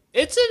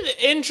 It's an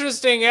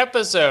interesting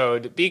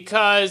episode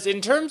because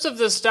in terms of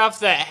the stuff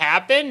that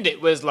happened,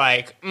 it was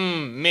like,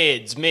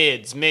 mids,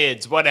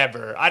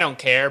 whatever. I don't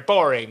care.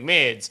 Boring,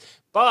 mids.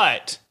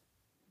 But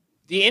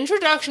the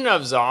introduction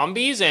of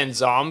zombies and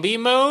zombie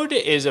mode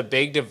is a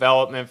big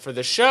development for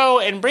the show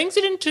and brings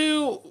it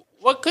into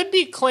what could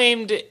be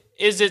claimed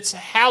is its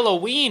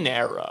Halloween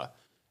era.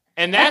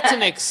 And that's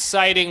an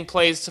exciting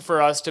place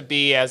for us to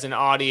be as an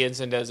audience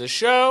and as a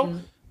show. You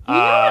know what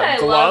I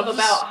love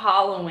about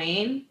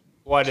Halloween?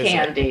 What is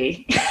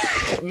candy?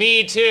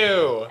 Me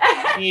too.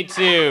 Me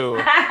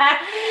too.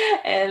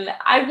 And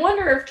I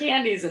wonder if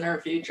candy's in our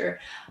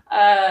future.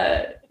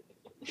 I'd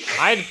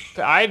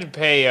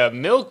pay a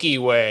Milky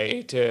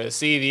Way to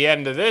see the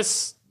end of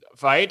this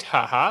fight.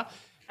 Haha.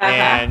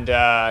 And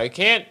I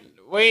can't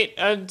wait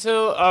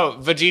until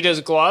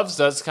Vegeta's gloves.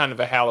 That's kind of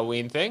a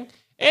Halloween thing.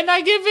 And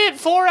I give it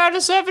 4 out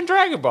of 7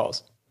 Dragon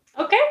Balls.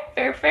 Okay,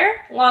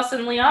 fair.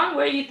 Lawson Leon,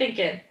 what are you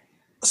thinking?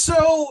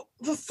 So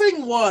the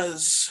thing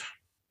was,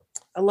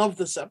 I love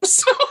this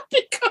episode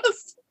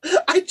because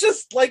I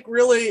just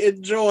really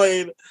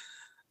enjoyed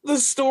the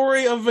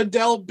story of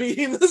Videl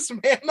beating this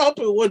man up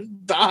who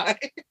wouldn't die.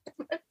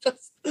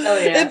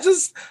 Okay,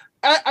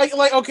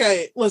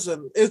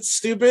 listen, it's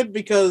stupid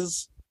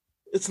because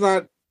it's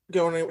not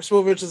going anywhere.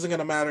 Spopovich isn't going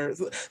to matter.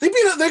 They're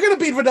going to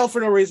beat Videl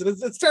for no reason.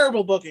 It's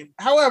terrible booking.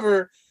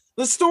 However,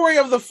 the story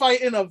of the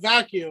fight in a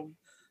vacuum,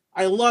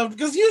 I loved,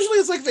 because usually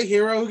it's like the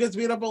hero who gets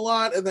beat up a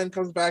lot and then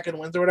comes back and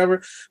wins or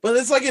whatever. But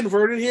it's like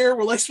inverted here,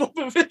 where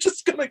Spopovich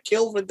is going to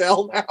kill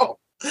Videl now.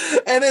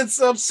 And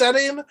it's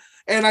upsetting,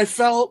 and I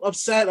felt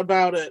upset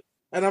about it.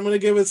 And I'm going to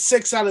give it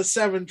 6 out of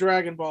 7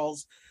 Dragon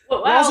Balls.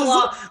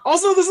 Wow,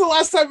 also, this is the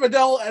last time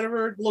Videl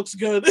ever looks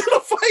good in a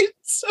fight,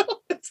 so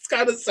it's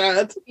kind of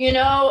sad.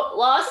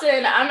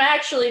 Lawson, I'm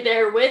actually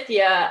there with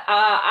you.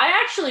 I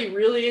actually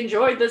really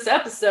enjoyed this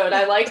episode.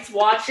 I liked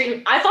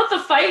watching. I thought the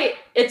fight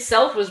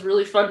itself was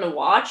really fun to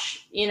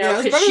watch.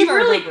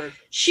 Because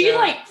she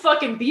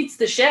fucking beats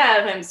the shit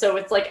out of him, so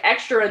it's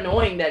extra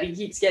annoying that he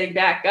keeps getting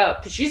back up,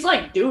 because she's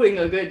doing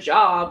a good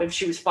job if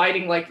she was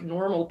fighting like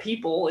normal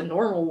people in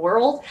normal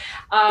world.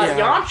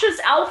 Yamcha's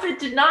outfit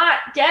did not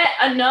get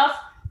enough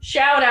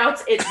shout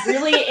outs. It's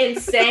really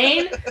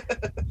insane.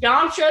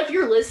 Yamcha, if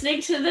you're listening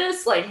to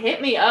this,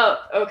 hit me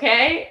up,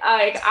 okay?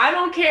 I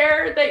don't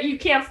care that you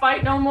can't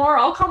fight no more.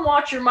 I'll come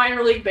watch your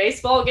minor league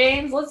baseball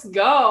games. Let's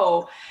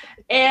go.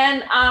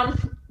 And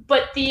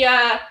but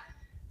the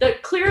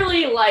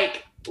clearly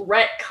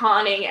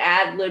retconning,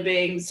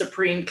 ad-libbing,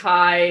 Supreme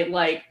Kai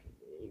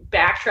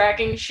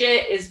backtracking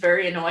shit is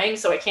very annoying,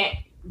 so I can't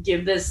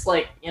give this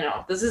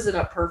this isn't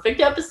a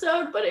perfect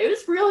episode, but it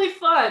was really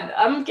fun.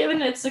 I'm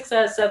giving it 6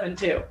 out of 7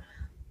 too.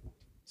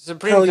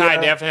 Supreme Kai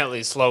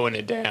definitely slowing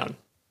it down.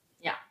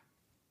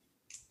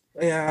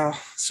 Yeah,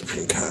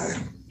 Supreme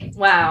Kai.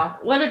 Wow,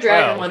 what a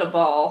dragon, what a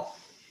ball.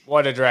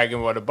 What a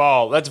dragon, what a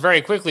ball. Let's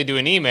very quickly do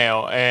an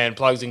email and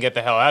plugs and get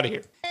the hell out of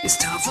here. It's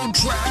time for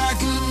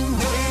Dragon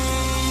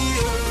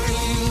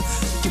Mail.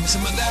 Give me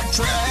some of that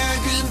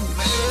Dragon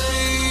Mail.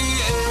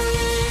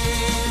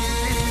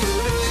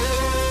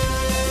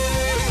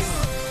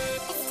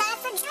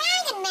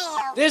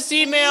 This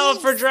email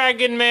for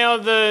Dragon Mail,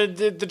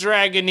 the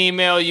Dragon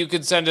email you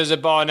could send us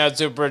at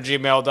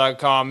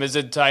ballandoutsoup@gmail.com is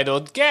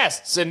entitled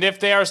Guests, and if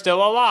they are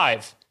still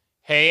alive.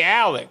 Hey,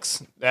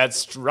 Alex.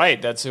 That's right.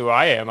 That's who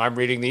I am. I'm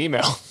reading the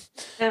email.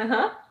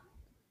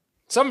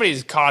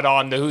 Somebody's caught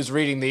on to who's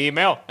reading the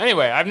email.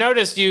 Anyway, I've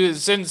noticed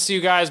since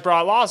you guys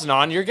brought Lawson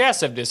on, your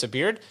guests have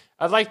disappeared.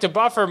 I'd like to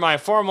buffer my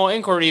formal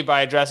inquiry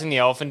by addressing the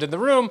elephant in the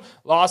room.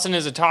 Lawson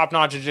is a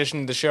top-notch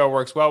addition to the show,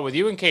 works well with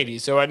you and Katie,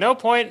 so at no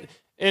point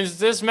is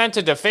this meant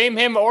to defame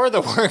him or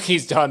the work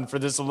he's done for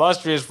this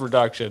illustrious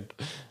production.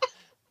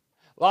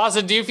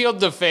 Lawson, do you feel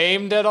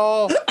defamed at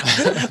all?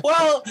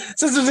 Well,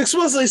 since it's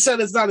explicitly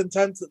said it's not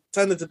intended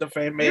to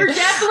defame me. You're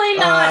definitely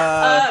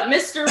not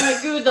Mr.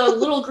 Magoo, the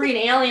little green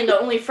alien that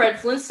only Fred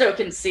Flintstone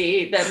can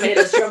see that made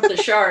us jump the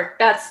shark.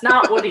 That's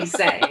not what he's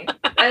saying.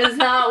 That is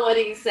not what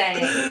he's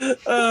saying.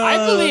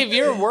 I believe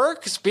your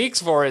work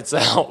speaks for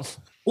itself.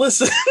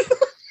 Listen,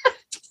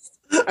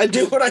 I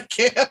do what I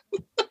can.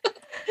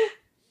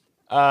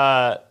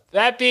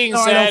 That being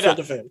said, I don't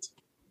feel defamed.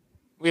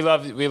 We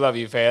love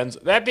you, fans.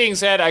 That being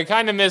said, I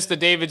kind of miss the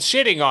David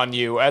shitting on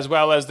you, as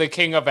well as the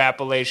King of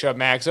Appalachia,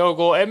 Max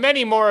Ogle, and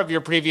many more of your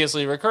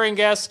previously recurring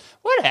guests.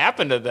 What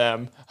happened to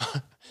them?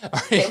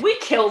 We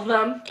killed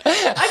them.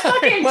 I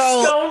fucking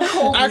stone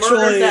cold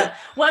murdered them.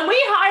 When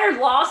we hired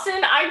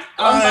Lawson, I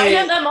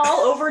invited them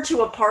all over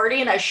to a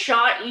party, and I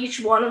shot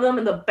each one of them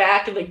in the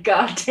back of the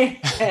goddamn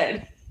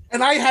head.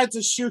 And I had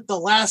to shoot the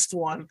last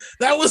one.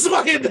 That was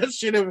my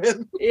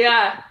initiative.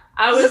 Yeah.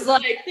 I was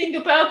like, think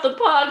about the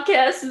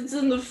podcast. It's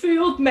in the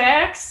field,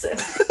 Max.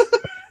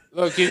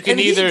 Look, you can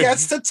and either he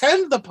gets to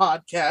tend the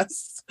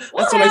podcast. That's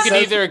what you can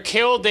either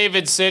kill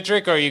David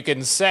Citrick or you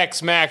can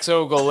sex Max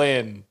Ogle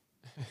in.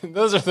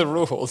 Those are the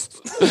rules.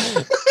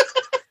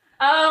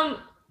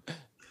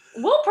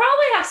 We'll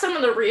probably have some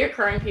of the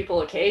reoccurring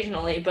people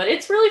occasionally, but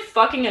it's really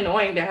fucking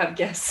annoying to have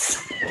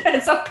guests.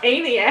 It's a pain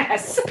in the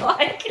ass.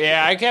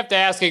 Yeah, I kept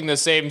asking the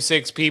same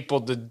 6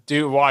 people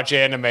to watch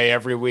anime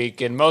every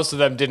week, and most of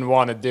them didn't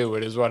want to do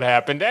it, is what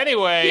happened.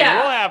 Anyway,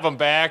 we'll have them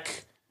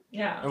back.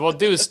 Yeah. And we'll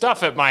do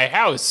stuff at my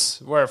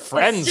house where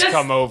friends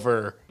come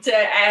over. To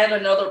add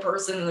another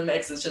person in the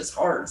mix is just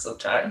hard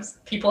sometimes.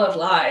 People have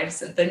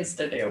lives and things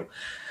to do.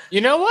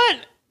 You know what?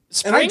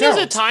 Spring is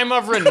a time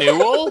of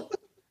renewal.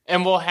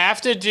 And we'll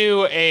have to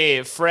do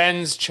a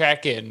friends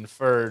check-in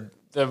for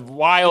the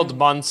wild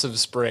months of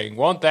spring.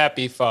 Won't that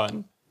be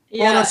fun?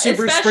 Yeah,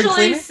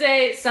 especially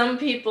say some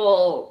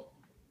people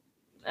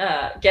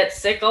get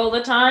sick all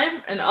the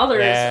time, and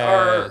others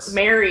are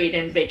married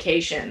and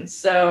vacation.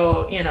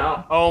 So, you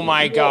know. Oh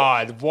my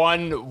God!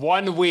 1 week.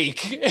 1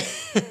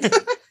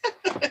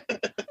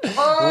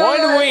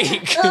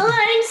 week.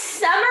 I'm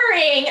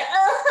summering.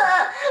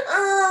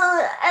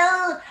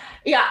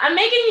 Yeah, I'm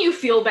making you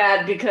feel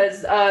bad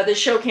because the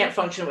show can't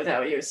function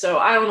without you. So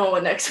I don't know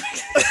what next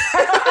week.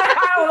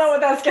 I don't know what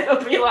that's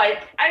gonna be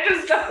like. I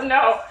just don't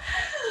know.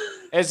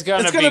 It's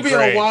gonna be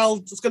a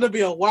wild. It's gonna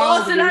be a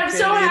wild. Listen, I'm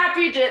so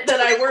happy that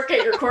I work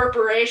at your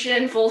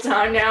corporation full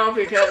time now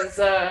because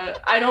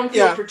I don't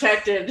feel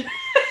protected.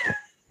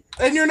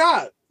 And you're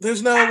not.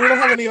 There's no. We don't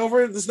have any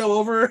over. There's no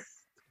over.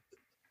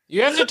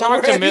 You have to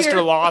talk to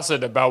Mr.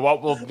 Lawson about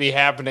what will be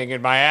happening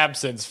in my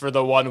absence for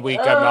the 1 week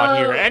I'm not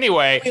here.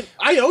 Anyway.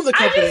 I own the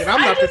company and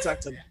I'm not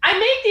protected. I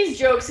make these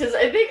jokes because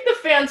I think the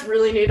fans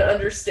really need to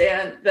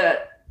understand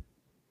that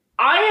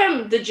I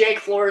am the Jake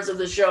Flores of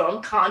the show.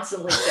 I'm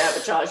constantly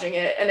sabotaging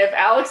it. And if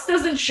Alex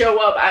doesn't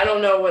show up, I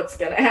don't know what's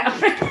going to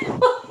happen.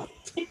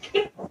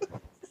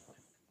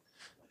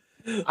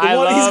 He's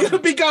going to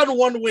be gone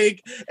 1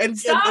 week. And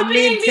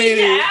me and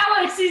Katie.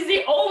 Alex, he's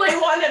the only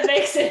one that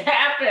makes it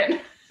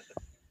happen.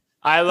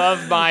 I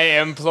love my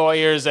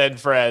employers and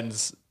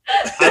friends.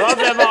 I love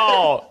them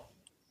all.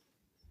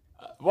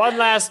 One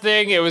last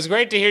thing. It was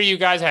great to hear you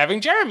guys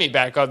having Jeremy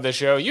back on the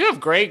show. You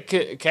have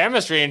great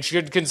chemistry and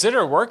should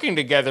consider working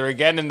together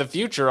again in the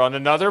future on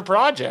another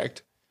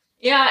project.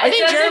 Yeah, I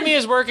think Jeremy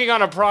is working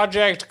on a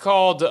project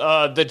called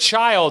The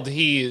Child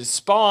He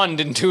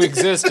Spawned into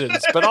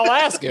Existence, but I'll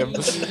ask him.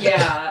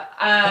 Yeah.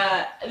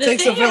 The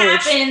thing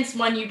that happens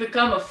when you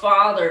become a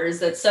father is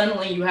that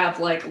suddenly you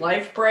have, like,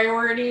 life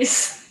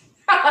priorities.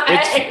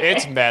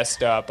 It's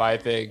messed up, I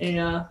think.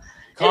 Yeah.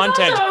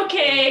 Content. It's also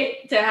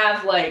okay to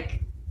have,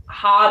 like,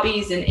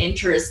 hobbies and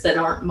interests that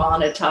aren't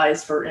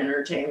monetized for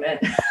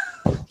entertainment.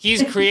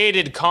 He's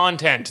created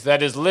content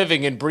that is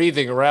living and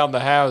breathing around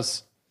the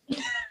house.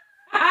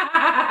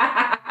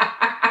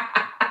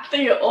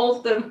 The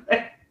ultimate.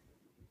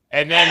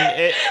 And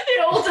then the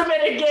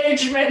ultimate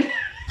engagement.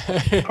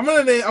 I'm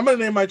gonna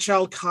name my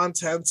child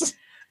Content,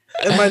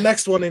 and my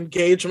next one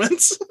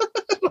Engagements.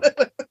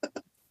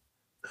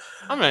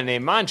 I'm gonna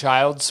name my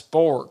child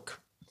Spork.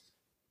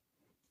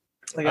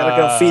 I gotta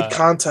go feed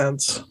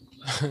Content.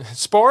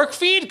 Spork,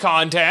 feed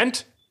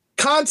Content.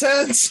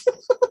 Content.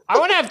 I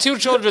want to have 2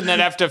 children that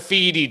have to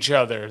feed each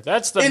other.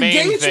 That's the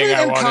main thing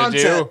I want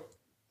to do.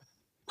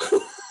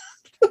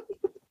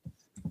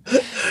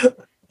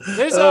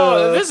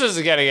 This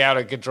is getting out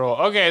of control.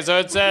 Okay, so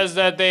it says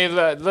that they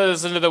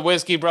listen to the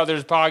Whiskey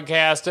Brothers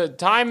podcast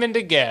time and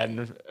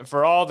again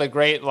for all the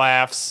great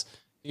laughs.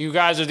 You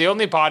guys are the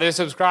only pod I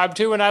subscribe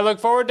to, and I look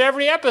forward to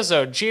every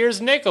episode. Cheers,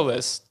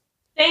 Nicholas.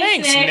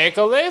 Thanks Nick.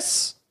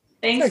 Nicholas.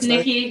 Thanks,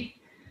 Nikki.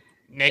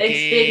 Nikki. Thanks,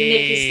 Big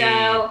Nikki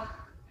style.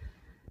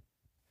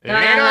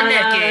 Little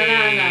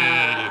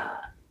Nikki.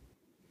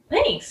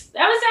 Thanks.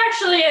 That was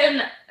actually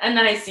a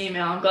nice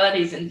email. I'm glad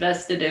he's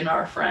invested in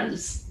our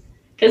friends.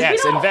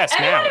 Yes, invest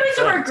now.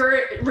 Anyone who's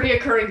a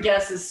reoccurring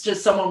guest is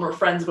just someone we're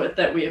friends with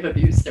that we have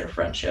abused their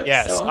friendship.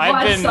 Yes, so I'm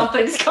glad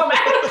something's come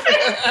out of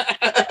it.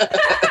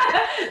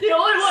 The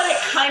only one it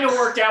kind of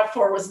worked out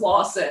for was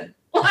Lawson.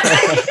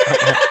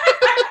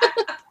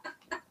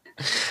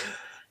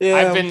 Yeah,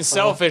 I've been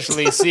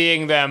selfishly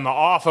seeing them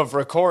off of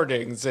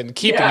recordings and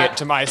keeping it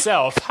to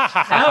myself.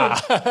 How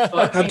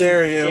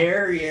dare you?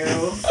 Dare you?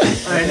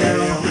 I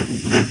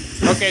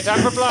know. Okay,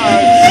 time for plugs.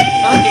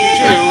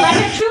 Okay, like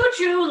a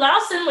choo-choo,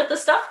 Lawson with the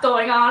stuff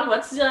going on.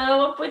 What's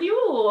up with you?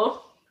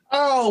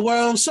 Oh,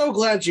 well, I'm so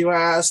glad you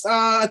asked.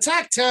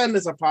 Attack 10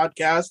 is a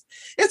podcast.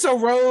 It's a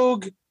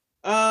rogue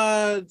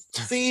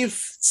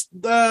thief,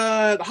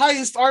 the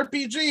highest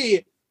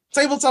RPG,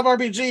 tabletop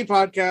RPG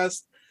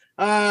podcast.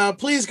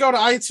 Please go to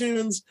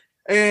iTunes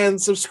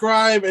and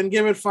subscribe and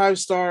give it 5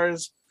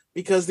 stars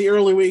because the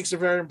early weeks are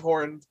very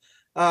important.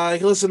 You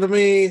can listen to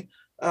me,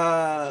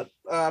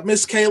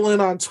 Miss Caitlin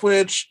on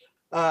Twitch,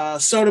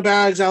 Soda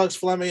Bags, Alex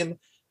Fleming,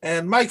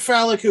 and Mike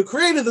Fallick, who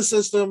created the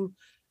system,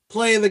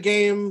 play the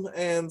game.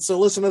 And so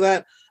listen to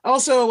that.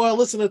 Also,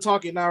 listen to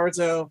Talking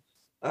Naruto,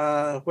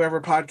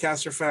 wherever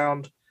podcasts are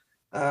found.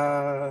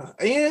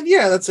 And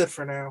yeah, that's it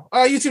for now.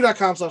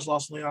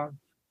 YouTube.com/LostLeon.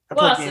 I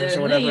play games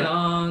or whatever.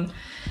 Leon.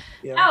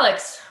 Yeah.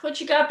 Alex, what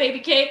you got,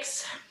 baby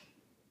cakes?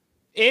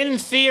 In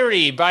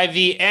theory, by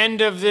the end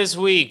of this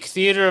week,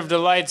 Theater of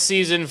Delight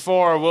Season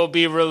 4 will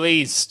be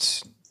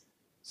released.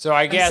 So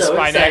I guess so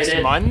by excited.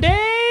 next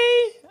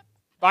Monday?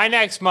 By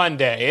next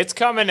Monday. It's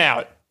coming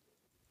out.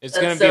 It's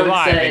going to That's be so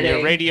live in exciting.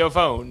 your radio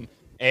phone.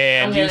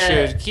 And you I'm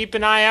should keep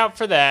an eye out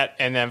for that.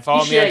 And then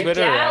follow me on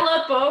Twitter.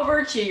 Gallop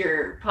over to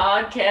your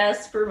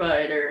podcast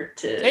provider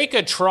to Take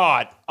a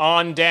trot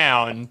on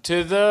down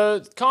to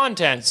the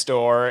content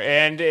store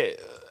and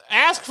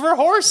ask for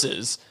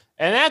horses.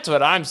 And that's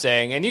what I'm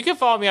saying. And you can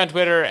follow me on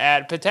Twitter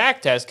at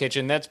Patak Test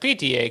Kitchen. That's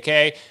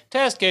PTAK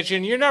Test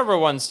Kitchen, your number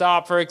one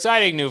stop for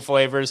exciting new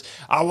flavors.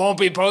 I won't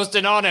be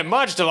posting on it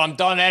much till I'm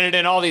done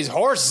editing all these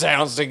horse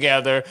sounds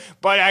together,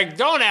 but I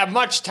don't have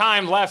much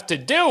time left to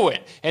do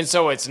it. And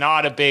so it's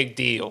not a big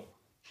deal.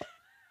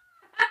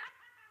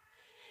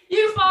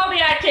 You follow me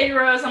at Katie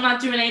Rose. I'm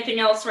not doing anything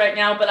else right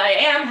now, but I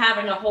am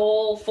having a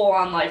whole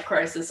full-on life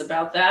crisis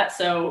about that.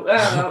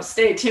 So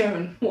stay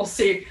tuned. We'll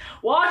see.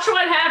 Watch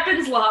what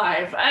happens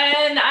live.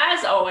 And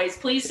as always,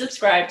 please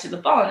subscribe to the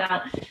Fallen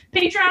Out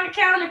Patreon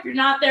account if you're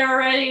not there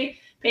already.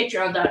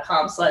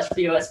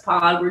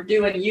 Patreon.com/VOSpod. We're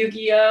doing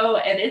Yu-Gi-Oh!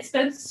 And it's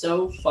been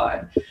so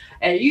fun.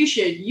 And you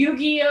should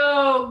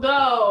Yu-Gi-Oh!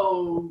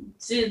 Go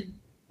to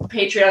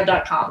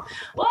Patreon.com.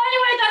 Well,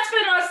 anyway, that's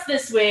been us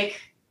this week.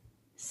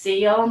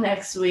 See y'all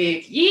next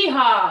week.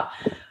 Yeehaw!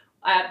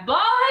 Bye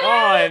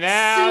Bye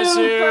now,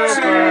 Super.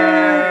 Super.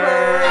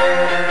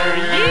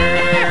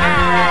 Yeah!